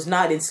origin was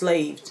not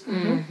enslaved.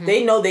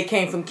 They know they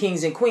came from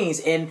kings and queens.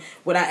 And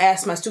when I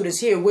ask my students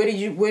here, where do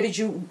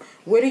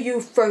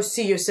you first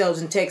see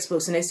yourselves in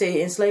textbooks? And they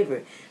say in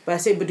slavery. But I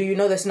say, but do you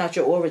know that's not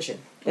your origin?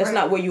 That's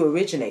not where you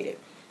originated.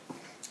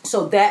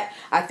 So that,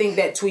 I think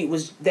that tweet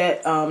was,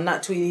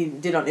 not tweet he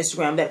did on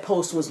Instagram, that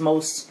post was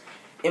most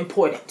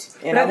important,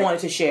 and I wanted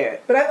to share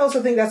it. But I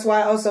also think that's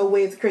why also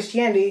with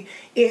Christianity,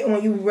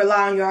 when you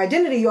rely on your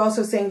identity, you're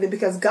also saying that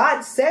because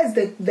God says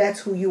that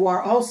that's who you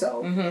are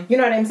also. You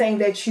know what I'm saying?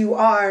 That you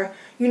are,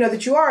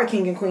 that you are a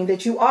king and queen,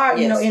 that you are,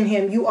 in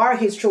him, you are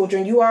his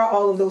children, you are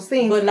all of those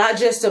things. But not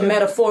just a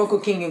metaphorical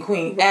king and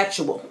queen,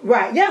 actual.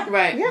 Right, yeah.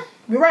 Right. Yeah.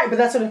 You're right, but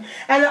that's and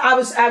I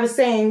was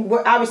saying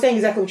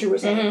exactly what you were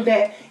saying,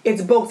 that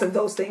it's both of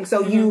those things.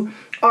 So you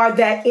are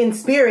that in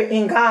spirit,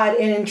 in God,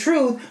 and in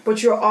truth,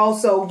 but you're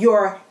also,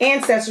 your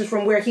ancestors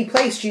from where he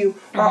placed you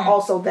are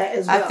also that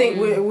as well. I think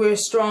we're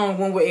strong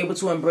when we're able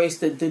to embrace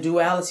the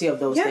duality of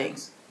those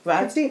things,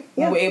 right? That's deep.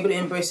 When we're able to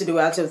embrace the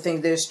duality of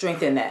things, there's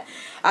strength in that.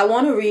 I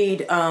want to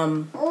read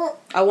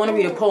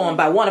a poem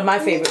by one of my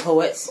favorite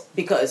poets,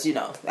 because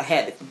I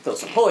had to throw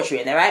some poetry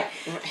in there, right?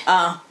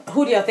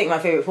 Who do y'all think my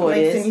favorite poet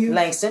is? Hughes.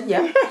 Langston,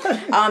 yeah.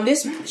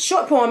 This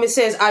short poem, it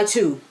says, I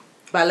Too,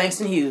 by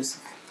Langston Hughes.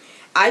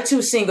 I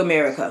too sing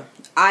America.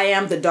 I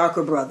am the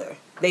darker brother.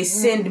 They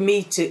send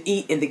me to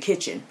eat in the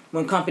kitchen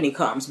when company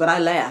comes, but I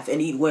laugh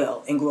and eat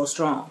well and grow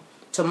strong.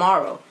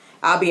 Tomorrow,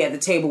 I'll be at the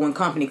table when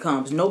company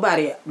comes.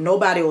 Nobody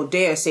will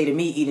dare say to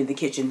me, eat in the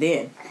kitchen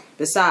then.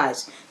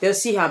 Besides, they'll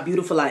see how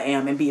beautiful I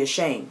am and be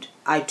ashamed.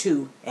 I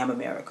too am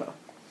America.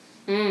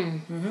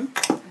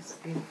 That's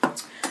beautiful.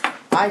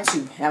 I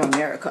too am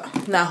America.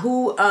 Now,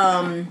 who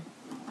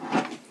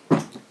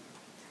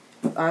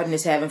Arden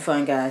is having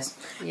fun, guys.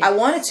 Yes. I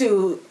wanted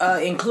to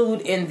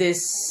include in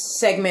this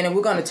segment, and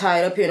we're going to tie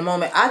it up here in a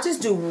moment. I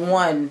just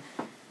do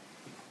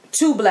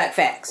two black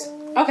facts.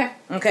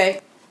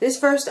 Okay. This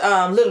first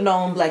little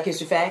known Black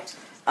History fact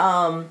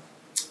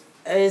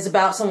is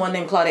about someone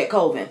named Claudette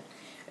Colvin.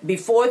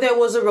 Before there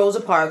was a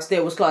Rosa Parks,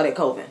 there was Claudette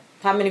Colvin.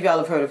 How many of y'all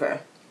have heard of her?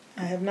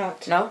 I have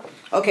not. No?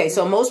 Okay,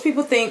 so most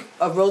people think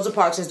of Rosa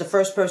Parks as the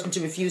first person to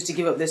refuse to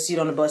give up their seat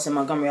on the bus in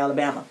Montgomery,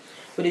 Alabama.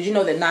 But did you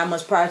know that 9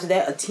 months prior to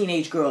that, a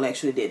teenage girl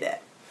actually did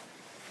that?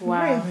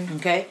 Wow.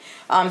 Okay.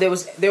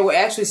 There were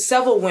actually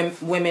several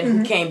women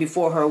who came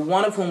before her,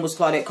 one of whom was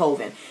Claudette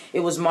Colvin.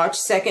 It was March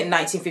 2nd,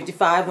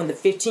 1955, when the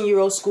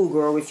 15-year-old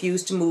schoolgirl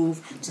refused to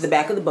move to the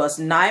back of the bus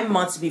 9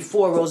 months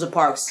before Rosa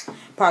Parks'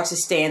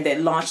 stand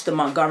that launched the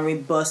Montgomery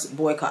bus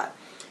boycott.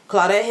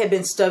 Claudette had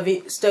been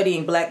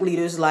studying black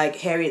leaders like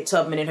Harriet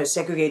Tubman in her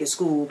segregated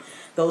school.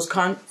 Those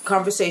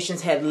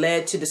conversations had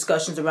led to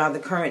discussions around the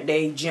current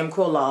day Jim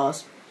Crow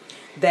laws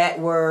that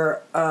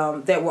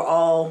they were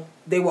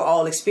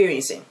all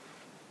experiencing.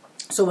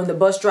 So when the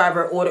bus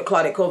driver ordered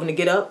Claudette Colvin to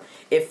get up,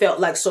 it felt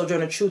like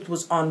Sojourner Truth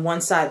was on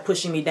one side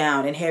pushing me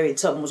down and Harriet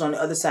Tubman was on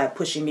the other side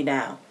pushing me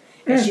down.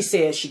 And she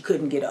said she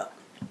couldn't get up.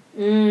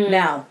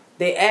 Now,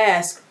 they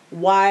asked,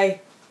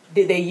 why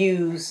did they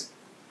use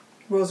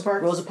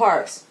Rosa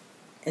Parks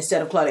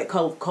instead of Claudette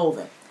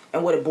Colvin?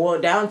 And what it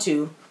boiled down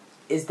to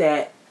is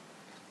that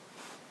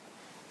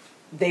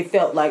they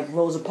felt like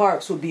Rosa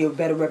Parks would be a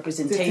better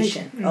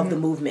representation of the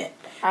movement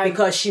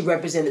because she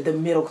represented the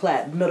middle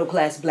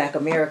class Black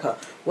America,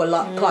 where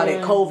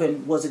Claudette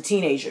Colvin was a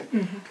teenager.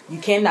 You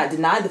cannot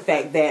deny the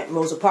fact that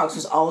Rosa Parks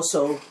was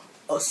also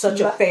such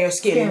a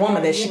fair-skinned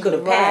woman that she could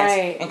have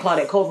passed, and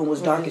Claudette Colvin was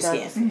darker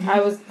skinned. I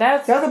was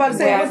about to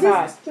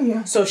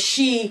say. So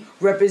she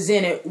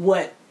represented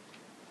what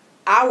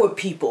our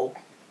people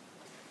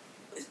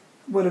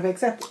would have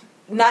accepted.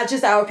 Not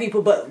just our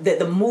people, but that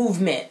the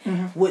movement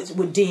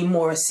would deem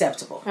more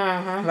acceptable,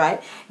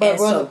 right? But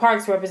Rosa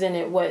Parks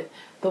represented what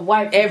the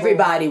white people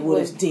everybody would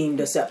have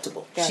deemed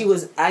acceptable. Gotcha. She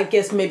was, I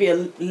guess, maybe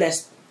a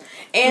less,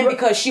 and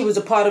because she was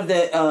a part of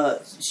the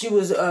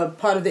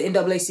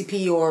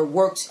NAACP or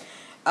worked.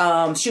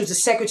 She was the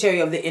secretary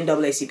of the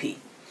NAACP.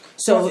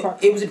 So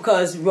it was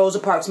because Rosa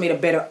Parks made a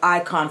better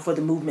icon for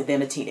the movement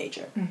than a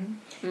teenager.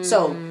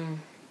 So,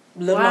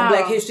 little known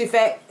Black history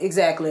fact,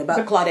 exactly,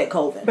 about Claudette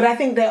Colvin. But I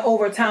think that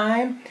over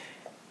time,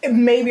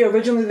 maybe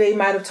originally they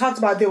might have talked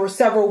about there were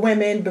several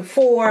women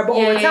before, but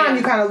over time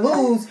you kind of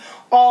lose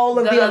all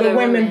of the other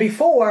women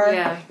before.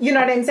 Yeah. You know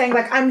what I'm saying?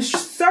 Like, I'm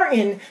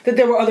certain that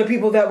there were other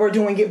people that were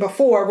doing it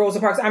before Rosa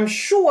Parks. I'm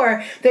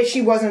sure that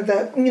she wasn't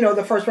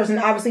the first person.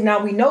 Obviously,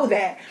 now we know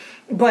that.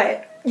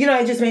 But,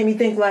 it just made me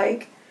think,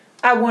 like,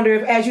 I wonder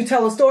if as you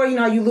tell a story,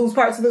 you lose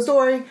parts of the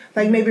story.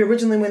 Like, maybe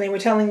originally when they were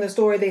telling the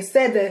story, they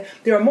said that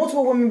there were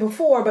multiple women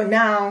before, but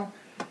now...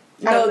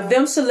 No,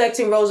 them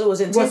selecting Rosa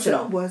was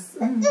intentional.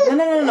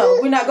 No.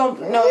 We're not going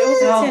to... No, it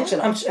was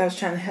intentional. I was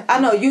trying to help. I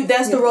know,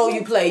 that's the role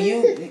you play.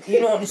 You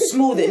don't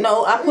smooth it.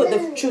 No, I put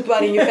the truth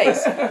right in your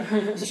face.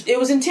 It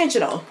was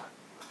intentional.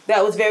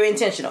 That was very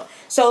intentional.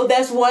 So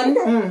that's one.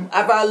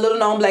 I brought little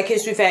known Black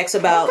history facts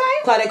about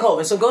Claudette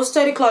Colvin. So go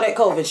study Claudette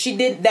Colvin. She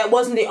did. That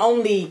wasn't the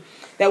only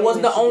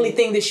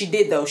thing that she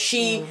did though.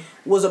 She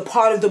was a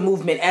part of the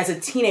movement as a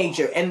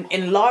teenager, and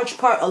in large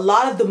part, a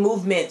lot of the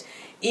movement,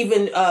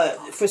 even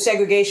for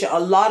segregation, a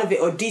lot of it,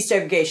 or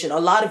desegregation,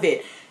 a lot of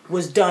it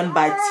was done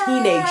by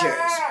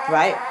teenagers,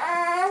 right?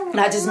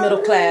 Not just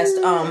middle class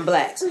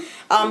Blacks.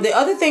 The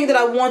other thing that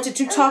I wanted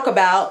to talk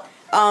about,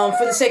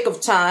 for the sake of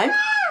time.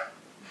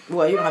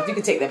 Well, you don't have to. You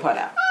can take that part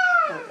out.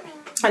 Okay.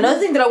 Another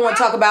thing that I want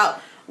to talk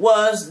about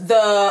was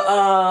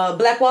the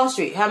Black Wall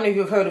Street. How many of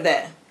you have heard of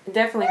that?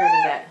 Definitely heard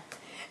of that.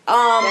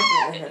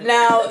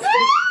 Now,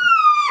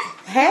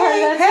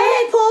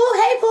 hey,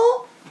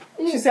 Pooh.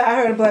 She said, "I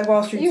heard of Black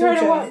Wall Street." You heard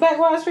of Black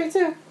Wall Street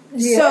too?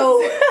 Yes.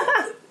 So,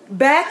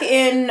 back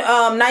in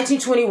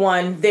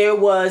 1921, there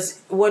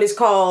was what is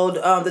called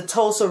the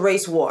Tulsa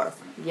Race War.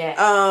 Yes.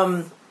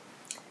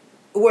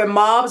 Where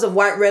mobs of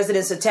white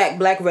residents attacked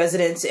Black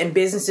residents and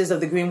businesses of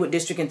the Greenwood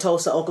District in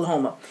Tulsa,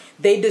 Oklahoma.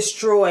 They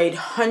destroyed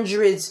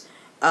hundreds.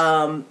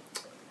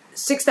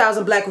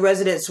 6,000 Black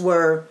residents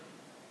were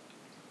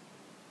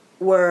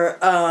more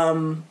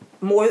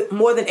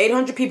than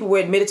 800 people were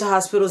admitted to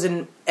hospitals,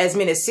 and as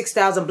many as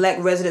 6,000 Black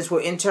residents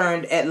were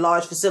interned at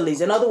large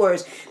facilities. In other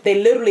words,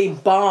 they literally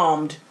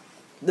bombed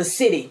the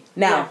city.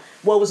 Now,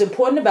 what was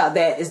important about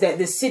that is that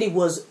this city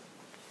was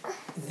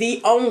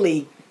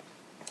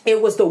it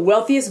was the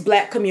wealthiest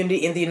Black community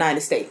in the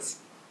United States.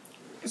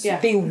 Yeah.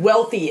 The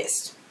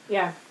wealthiest.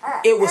 Yeah.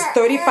 It was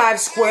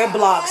 35 square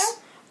blocks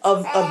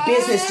of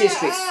business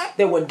districts.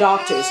 There were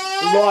doctors,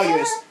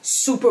 lawyers,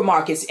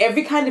 supermarkets,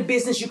 every kind of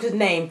business you could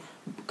name,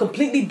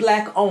 completely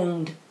Black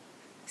owned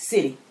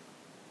city.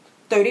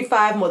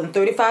 More than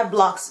 35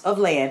 blocks of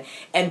land,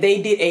 and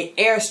they did a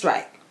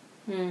airstrike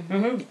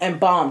and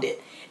bombed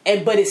it.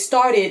 But it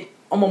started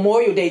on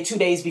Memorial Day 2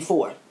 days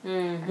before,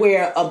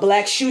 where a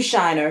Black shoe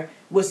shiner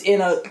went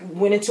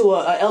into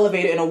an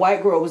elevator and a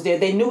white girl was there.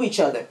 They knew each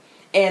other,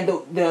 and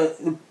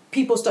the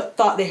people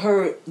thought they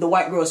heard the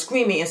white girl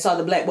screaming and saw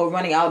the Black boy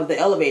running out of the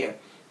elevator,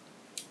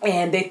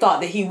 and they thought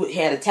that he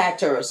had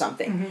attacked her or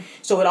something.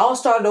 So it all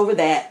started over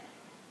that,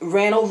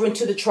 ran over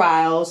into the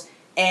trials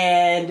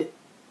and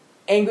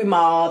angry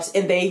mobs,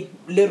 and they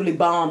literally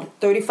bombed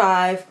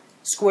 35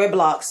 square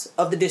blocks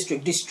of the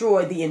district,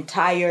 destroyed the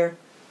entire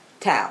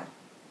town.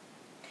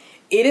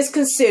 It is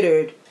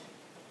considered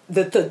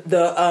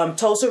the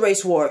Tulsa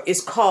Race War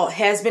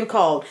has been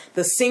called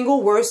the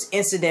single worst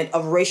incident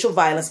of racial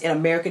violence in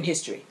American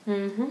history.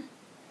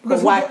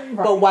 But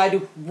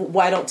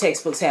why don't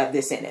textbooks have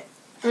this in it?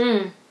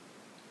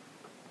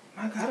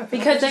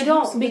 Because they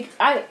don't. Because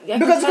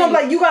it's gonna be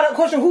like, you got a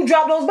question, who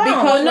dropped those bombs?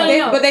 Because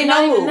but they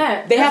know who.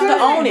 They have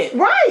to own it.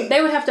 Right.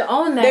 They would have to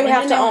own that. They would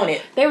have to own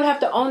it. They would have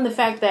to own the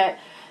fact that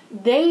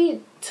they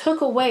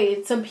took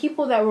away some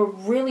people that were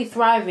really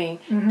thriving.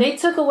 They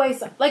took away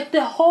like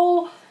the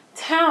whole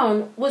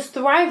town was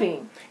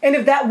thriving. And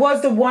if that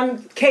was the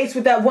one case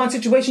with that one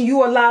situation,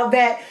 you allowed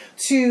that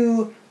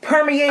to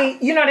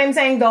permeate, you know what I'm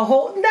saying? The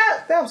whole,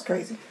 that was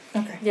crazy.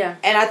 Okay. Yeah.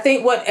 And I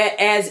think what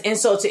adds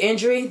insult to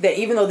injury, that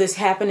even though this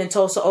happened in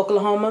Tulsa,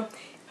 Oklahoma,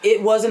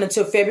 it wasn't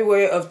until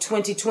February of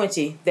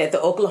 2020 that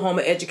the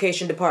Oklahoma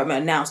Education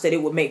Department announced that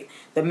it would make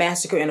the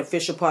massacre an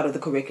official part of the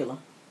curriculum.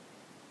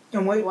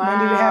 And when did it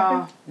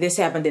happen? This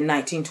happened in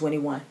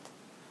 1921.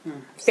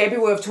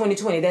 February of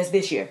 2020, that's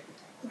this year.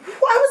 Well,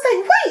 I was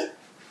like, wait.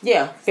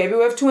 Yeah,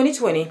 February of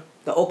 2020,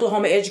 the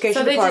Oklahoma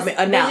Education Department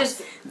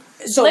announced.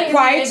 So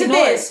prior to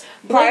this,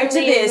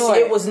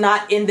 it was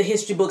not in the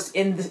history books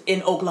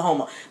in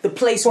Oklahoma, the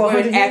place where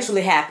it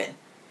actually happened.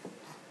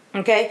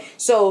 Okay,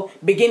 so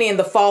beginning in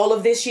the fall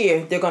of this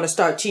year, they're going to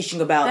start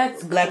teaching about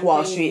Black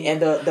Wall Street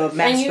and the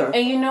massacre.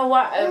 And you know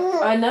what?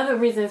 Another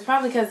reason is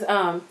probably because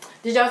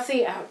did y'all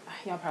see?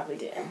 Y'all probably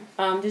didn't.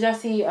 Did y'all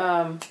see?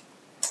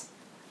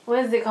 What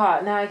is it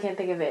called? Now I can't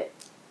think of it.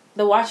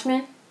 The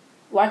Watchmen.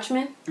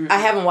 Mm-hmm. I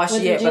haven't watched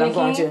it yet, but I'm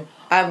going to.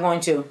 I'm going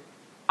to.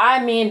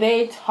 I mean,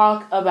 they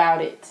talk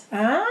about it.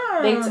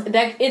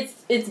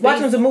 It's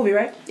Watchmen's a movie,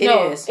 right? It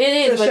is,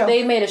 but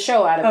they made a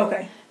show out of it.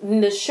 Okay. In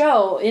the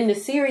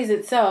series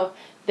itself,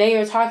 they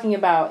are talking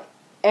about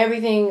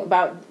everything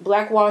about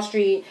Black Wall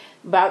Street,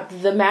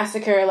 about the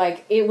massacre.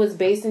 Like, it was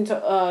based in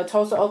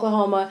Tulsa,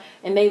 Oklahoma,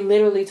 and they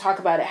literally talk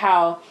about it,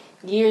 how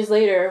years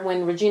later,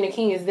 when Regina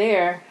King is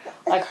there,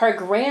 like, her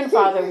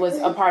grandfather was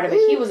a part of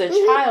it. He was a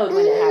child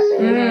when it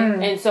happened.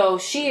 Mm-hmm. And so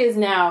she is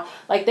now,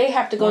 like, they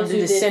have to go to the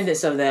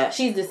descendants of that.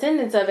 She's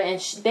descendants of it, and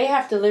they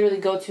have to literally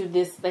go to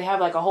this. They have,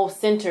 like, a whole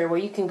center where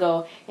you can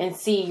go and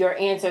see your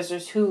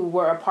ancestors who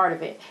were a part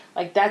of it.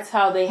 Like, that's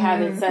how they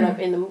have it set up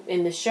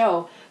in the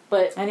show.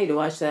 But I need to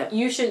watch that.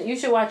 You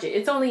should watch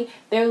it.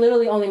 They're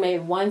literally only made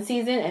one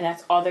season, and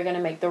that's all they're going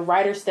to make. The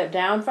writer stepped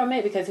down from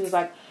it because he was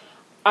like,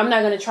 I'm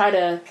not going to try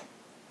to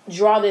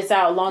draw this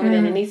out longer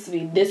than it needs to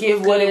be. This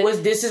is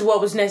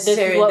what was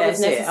necessary. That's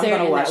it. I'm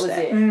gonna watch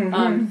that.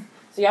 Mm-hmm.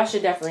 So y'all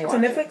should definitely watch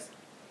it. It's on Netflix?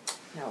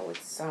 No,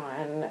 it's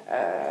on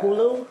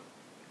Hulu.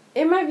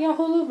 It might be on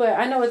Hulu, but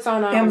I know it's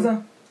on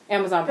Amazon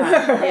Prime.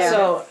 Yeah.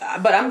 So,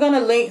 but I'm gonna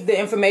link the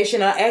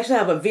information. I actually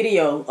have a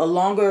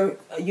longer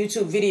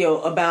YouTube video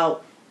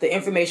about the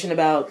information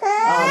about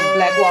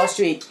Black Wall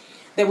Street.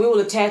 That we will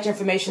attach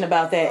information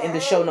about that in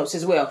the show notes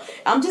as well.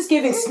 I'm just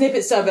giving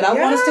snippets of it. I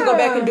want us to go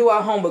back and do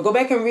our homework. Go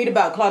back and read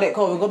about Claudette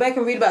Colvin. Go back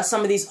and read about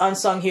some of these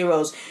unsung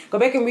heroes. Go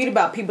back and read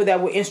about people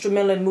that were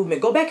instrumental in the movement.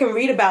 Go back and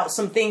read about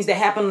some things that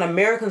happened on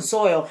American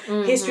soil,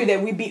 history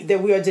that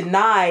we are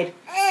denied,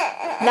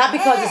 not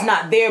because it's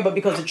not there, but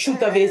because the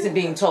truth of it isn't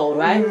being told,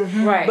 right?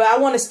 Mm-hmm. Right. But I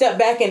want to step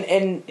back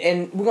and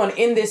we're going to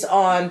end this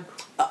on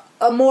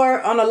a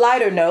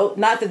lighter note.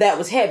 Not that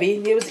was heavy.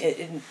 It was.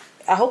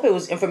 I hope it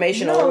was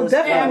informational. No, it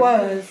definitely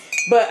was.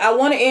 But I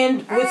want to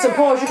end with some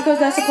poetry because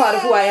that's a part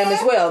of who I am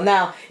as well.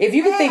 Now, if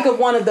you can think of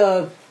one of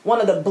the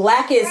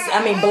blackest,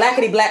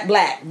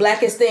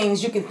 blackest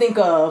things you can think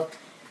of,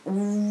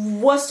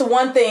 what's the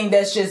one thing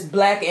that's just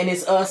black and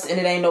it's us and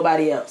it ain't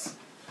nobody else?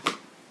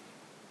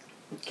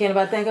 Can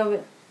anybody think of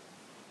it?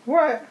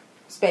 What?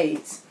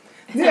 Spades.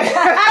 Spades.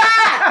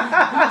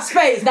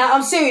 Now,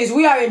 I'm serious.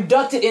 We are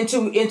inducted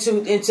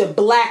into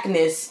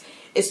blackness.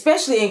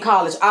 Especially in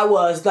college, I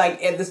was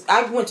like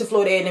I went to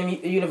Florida A&M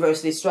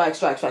University.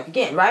 Strike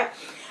again, right?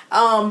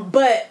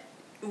 But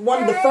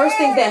one of the first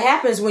things that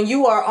happens when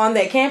you are on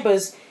that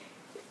campus,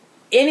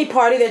 any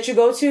party that you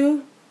go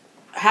to,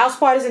 house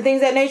parties and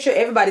things of that nature,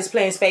 everybody's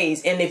playing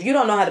spades. And if you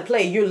don't know how to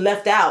play, you're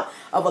left out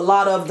of a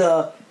lot of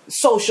the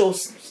social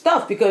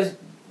stuff because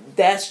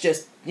that's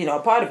just a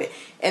part of it.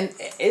 And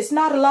it's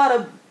not a lot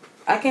of,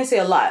 I can't say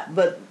a lot,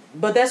 but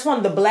that's one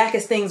of the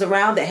blackest things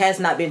around that has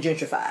not been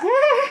gentrified.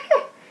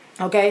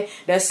 Okay,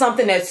 that's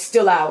something that's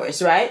still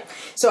ours, right?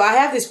 So I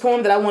have this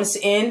poem that I want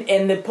to end,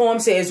 and the poem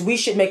says, we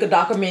should make a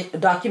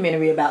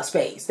documentary about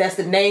spades. That's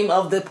the name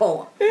of the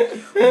poem.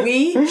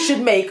 We should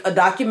make a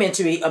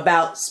documentary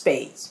about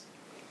spades.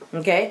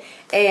 Okay,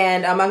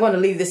 and I'm going to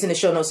leave this in the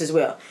show notes as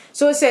well.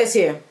 So it says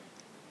here,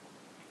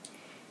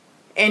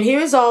 and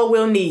here's all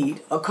we'll need,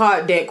 a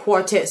card deck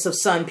quartets of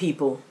sun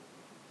people,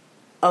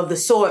 of the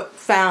sort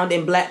found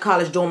in black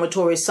college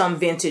dormitories, some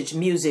vintage,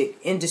 music,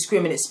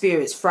 indiscriminate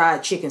spirits,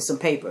 fried chicken, some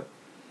paper,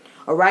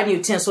 a writing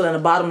utensil, and a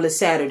bottomless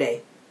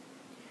Saturday.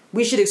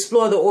 We should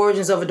explore the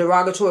origins of a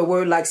derogatory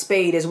word like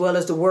spade, as well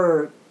as the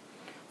word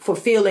for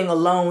feeling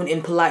alone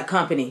in polite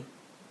company,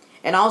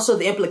 and also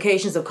the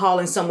implications of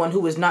calling someone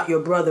who is not your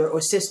brother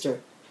or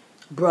sister.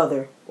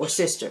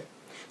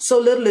 So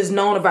little is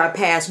known of our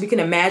past, we can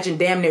imagine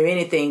damn near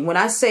anything. When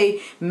I say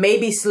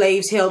maybe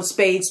slaves held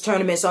spades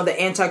tournaments on the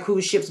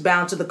anti-cruise ships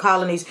bound to the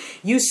colonies,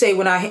 you say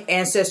when our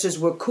ancestors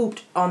were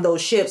cooped on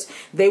those ships,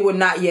 they were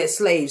not yet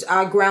slaves.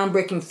 Our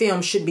groundbreaking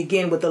film should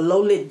begin with a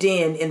low-lit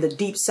den in the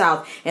deep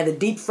south and the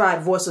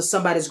deep-fried voice of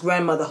somebody's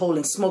grandmother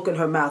holding smoke in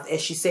her mouth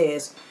as she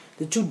says,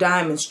 the 2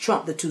 diamonds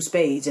trump the 2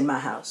 spades in my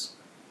house.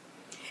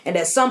 And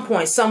at some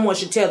point, someone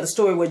should tell the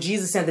story where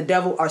Jesus and the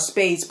devil are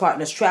spades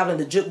partners traveling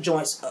the juke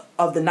joints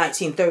of the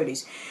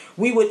 1930s.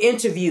 We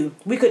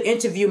could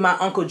interview my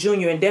Uncle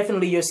Junior and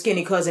definitely your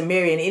skinny cousin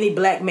Mary and any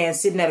black man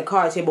sitting at a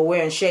card table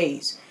wearing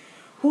shades.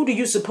 Who do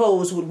you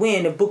suppose would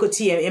win if Booker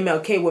T and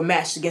MLK were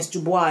matched against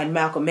Du Bois and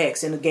Malcolm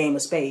X in a game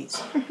of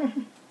spades?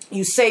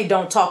 You say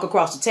don't talk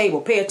across the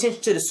table. Pay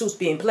attention to the suits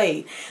being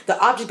played.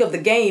 The object of the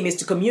game is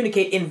to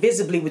communicate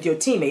invisibly with your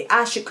teammate.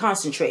 I should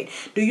concentrate.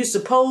 Do you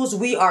suppose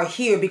we are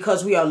here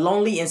because we are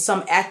lonely in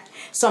some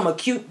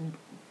acute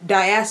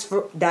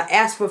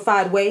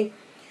diasporified way?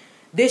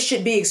 This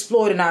should be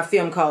explored in our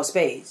film called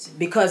Spades,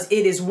 because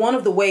it is one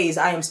of the ways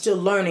I am still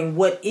learning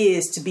what it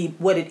is to be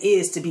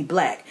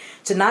black.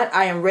 Tonight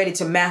I am ready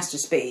to master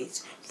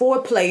Spades.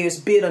 4 players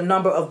bid a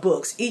number of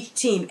books. Each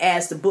team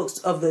adds the books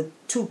of the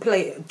two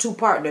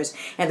partners,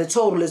 and the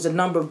total is the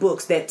number of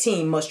books that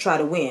team must try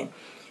to win.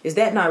 Is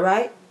that not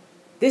right?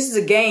 This is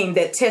a game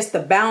that tests the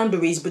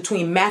boundaries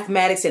between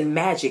mathematics and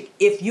magic,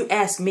 if you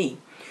ask me.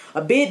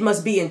 A bid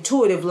must be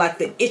intuitive like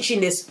the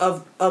itchiness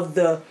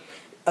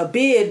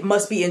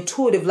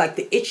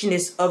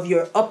of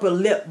your upper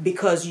lip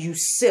because you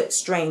sip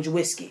strange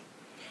whiskey.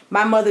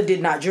 My mother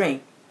did not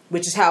drink,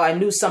 which is how I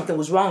knew something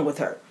was wrong with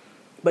her.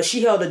 But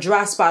she held a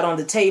dry spot on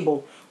the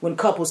table when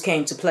couples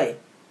came to play.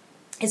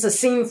 It's a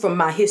scene from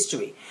my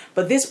history,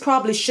 but this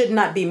probably should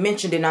not be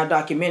mentioned in our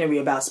documentary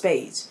about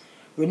Spades.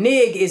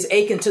 Renege is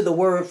akin to the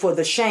word for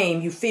the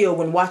shame you feel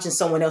when watching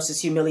someone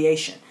else's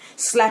humiliation.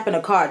 Slapping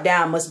a card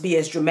down must be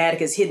as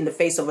dramatic as hitting the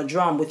face of a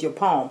drum with your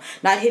palm,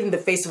 not hitting the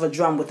face of a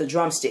drum with a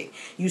drumstick.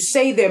 You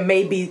say there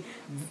may be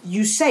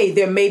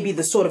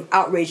the sort of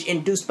outrage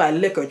induced by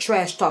liquor,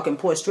 trash talk, and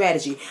poor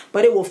strategy,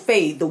 but it will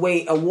fade the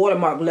way a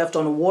watermark left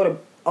on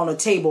a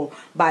table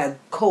by a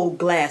cold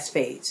glass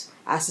fades.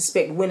 I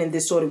suspect winning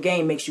this sort of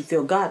game makes you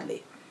feel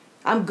godly.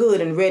 I'm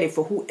good and ready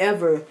for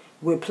whoever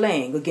we're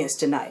playing against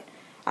tonight.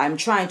 I'm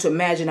trying to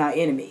imagine our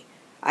enemy.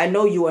 I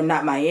know you are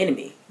not my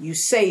enemy. You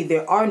say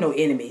there are no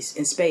enemies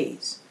in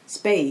Spades.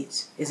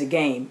 Spades is a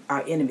game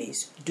our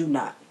enemies do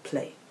not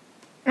play.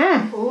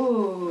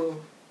 Ooh.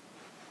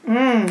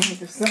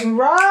 Something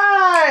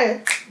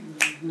right.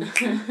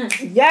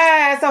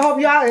 Yes, I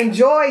hope y'all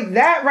enjoyed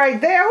that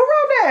right there. Who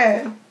wrote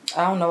that?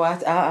 I don't know.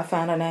 I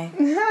found her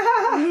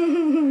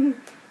name.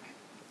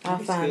 I'll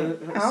find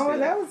it.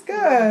 That was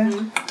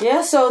good.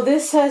 Yeah, so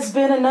this has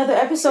been another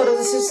episode of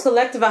the Sisters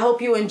Collective. I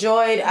hope you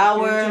enjoyed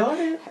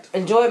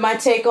enjoyed my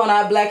take on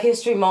our Black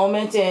History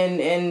moment,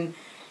 and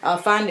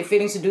find it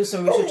fitting to do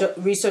some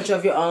research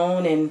of your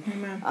own, and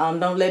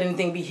don't let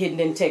anything be hidden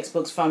in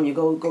textbooks from you.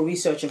 Go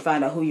research and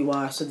find out who you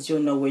are so that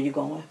you'll know where you're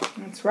going.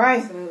 That's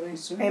right.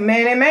 Absolutely.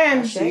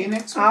 Amen. See you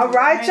next week. All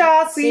right,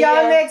 y'all. See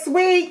y'all next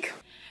week.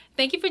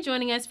 Thank you for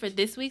joining us for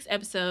this week's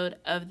episode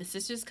of the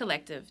Sisters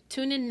Collective.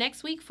 Tune in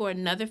next week for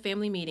another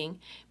family meeting.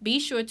 Be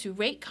sure to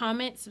rate,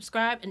 comment,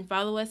 subscribe, and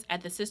follow us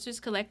at the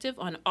Sisters Collective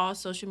on all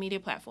social media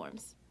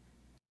platforms.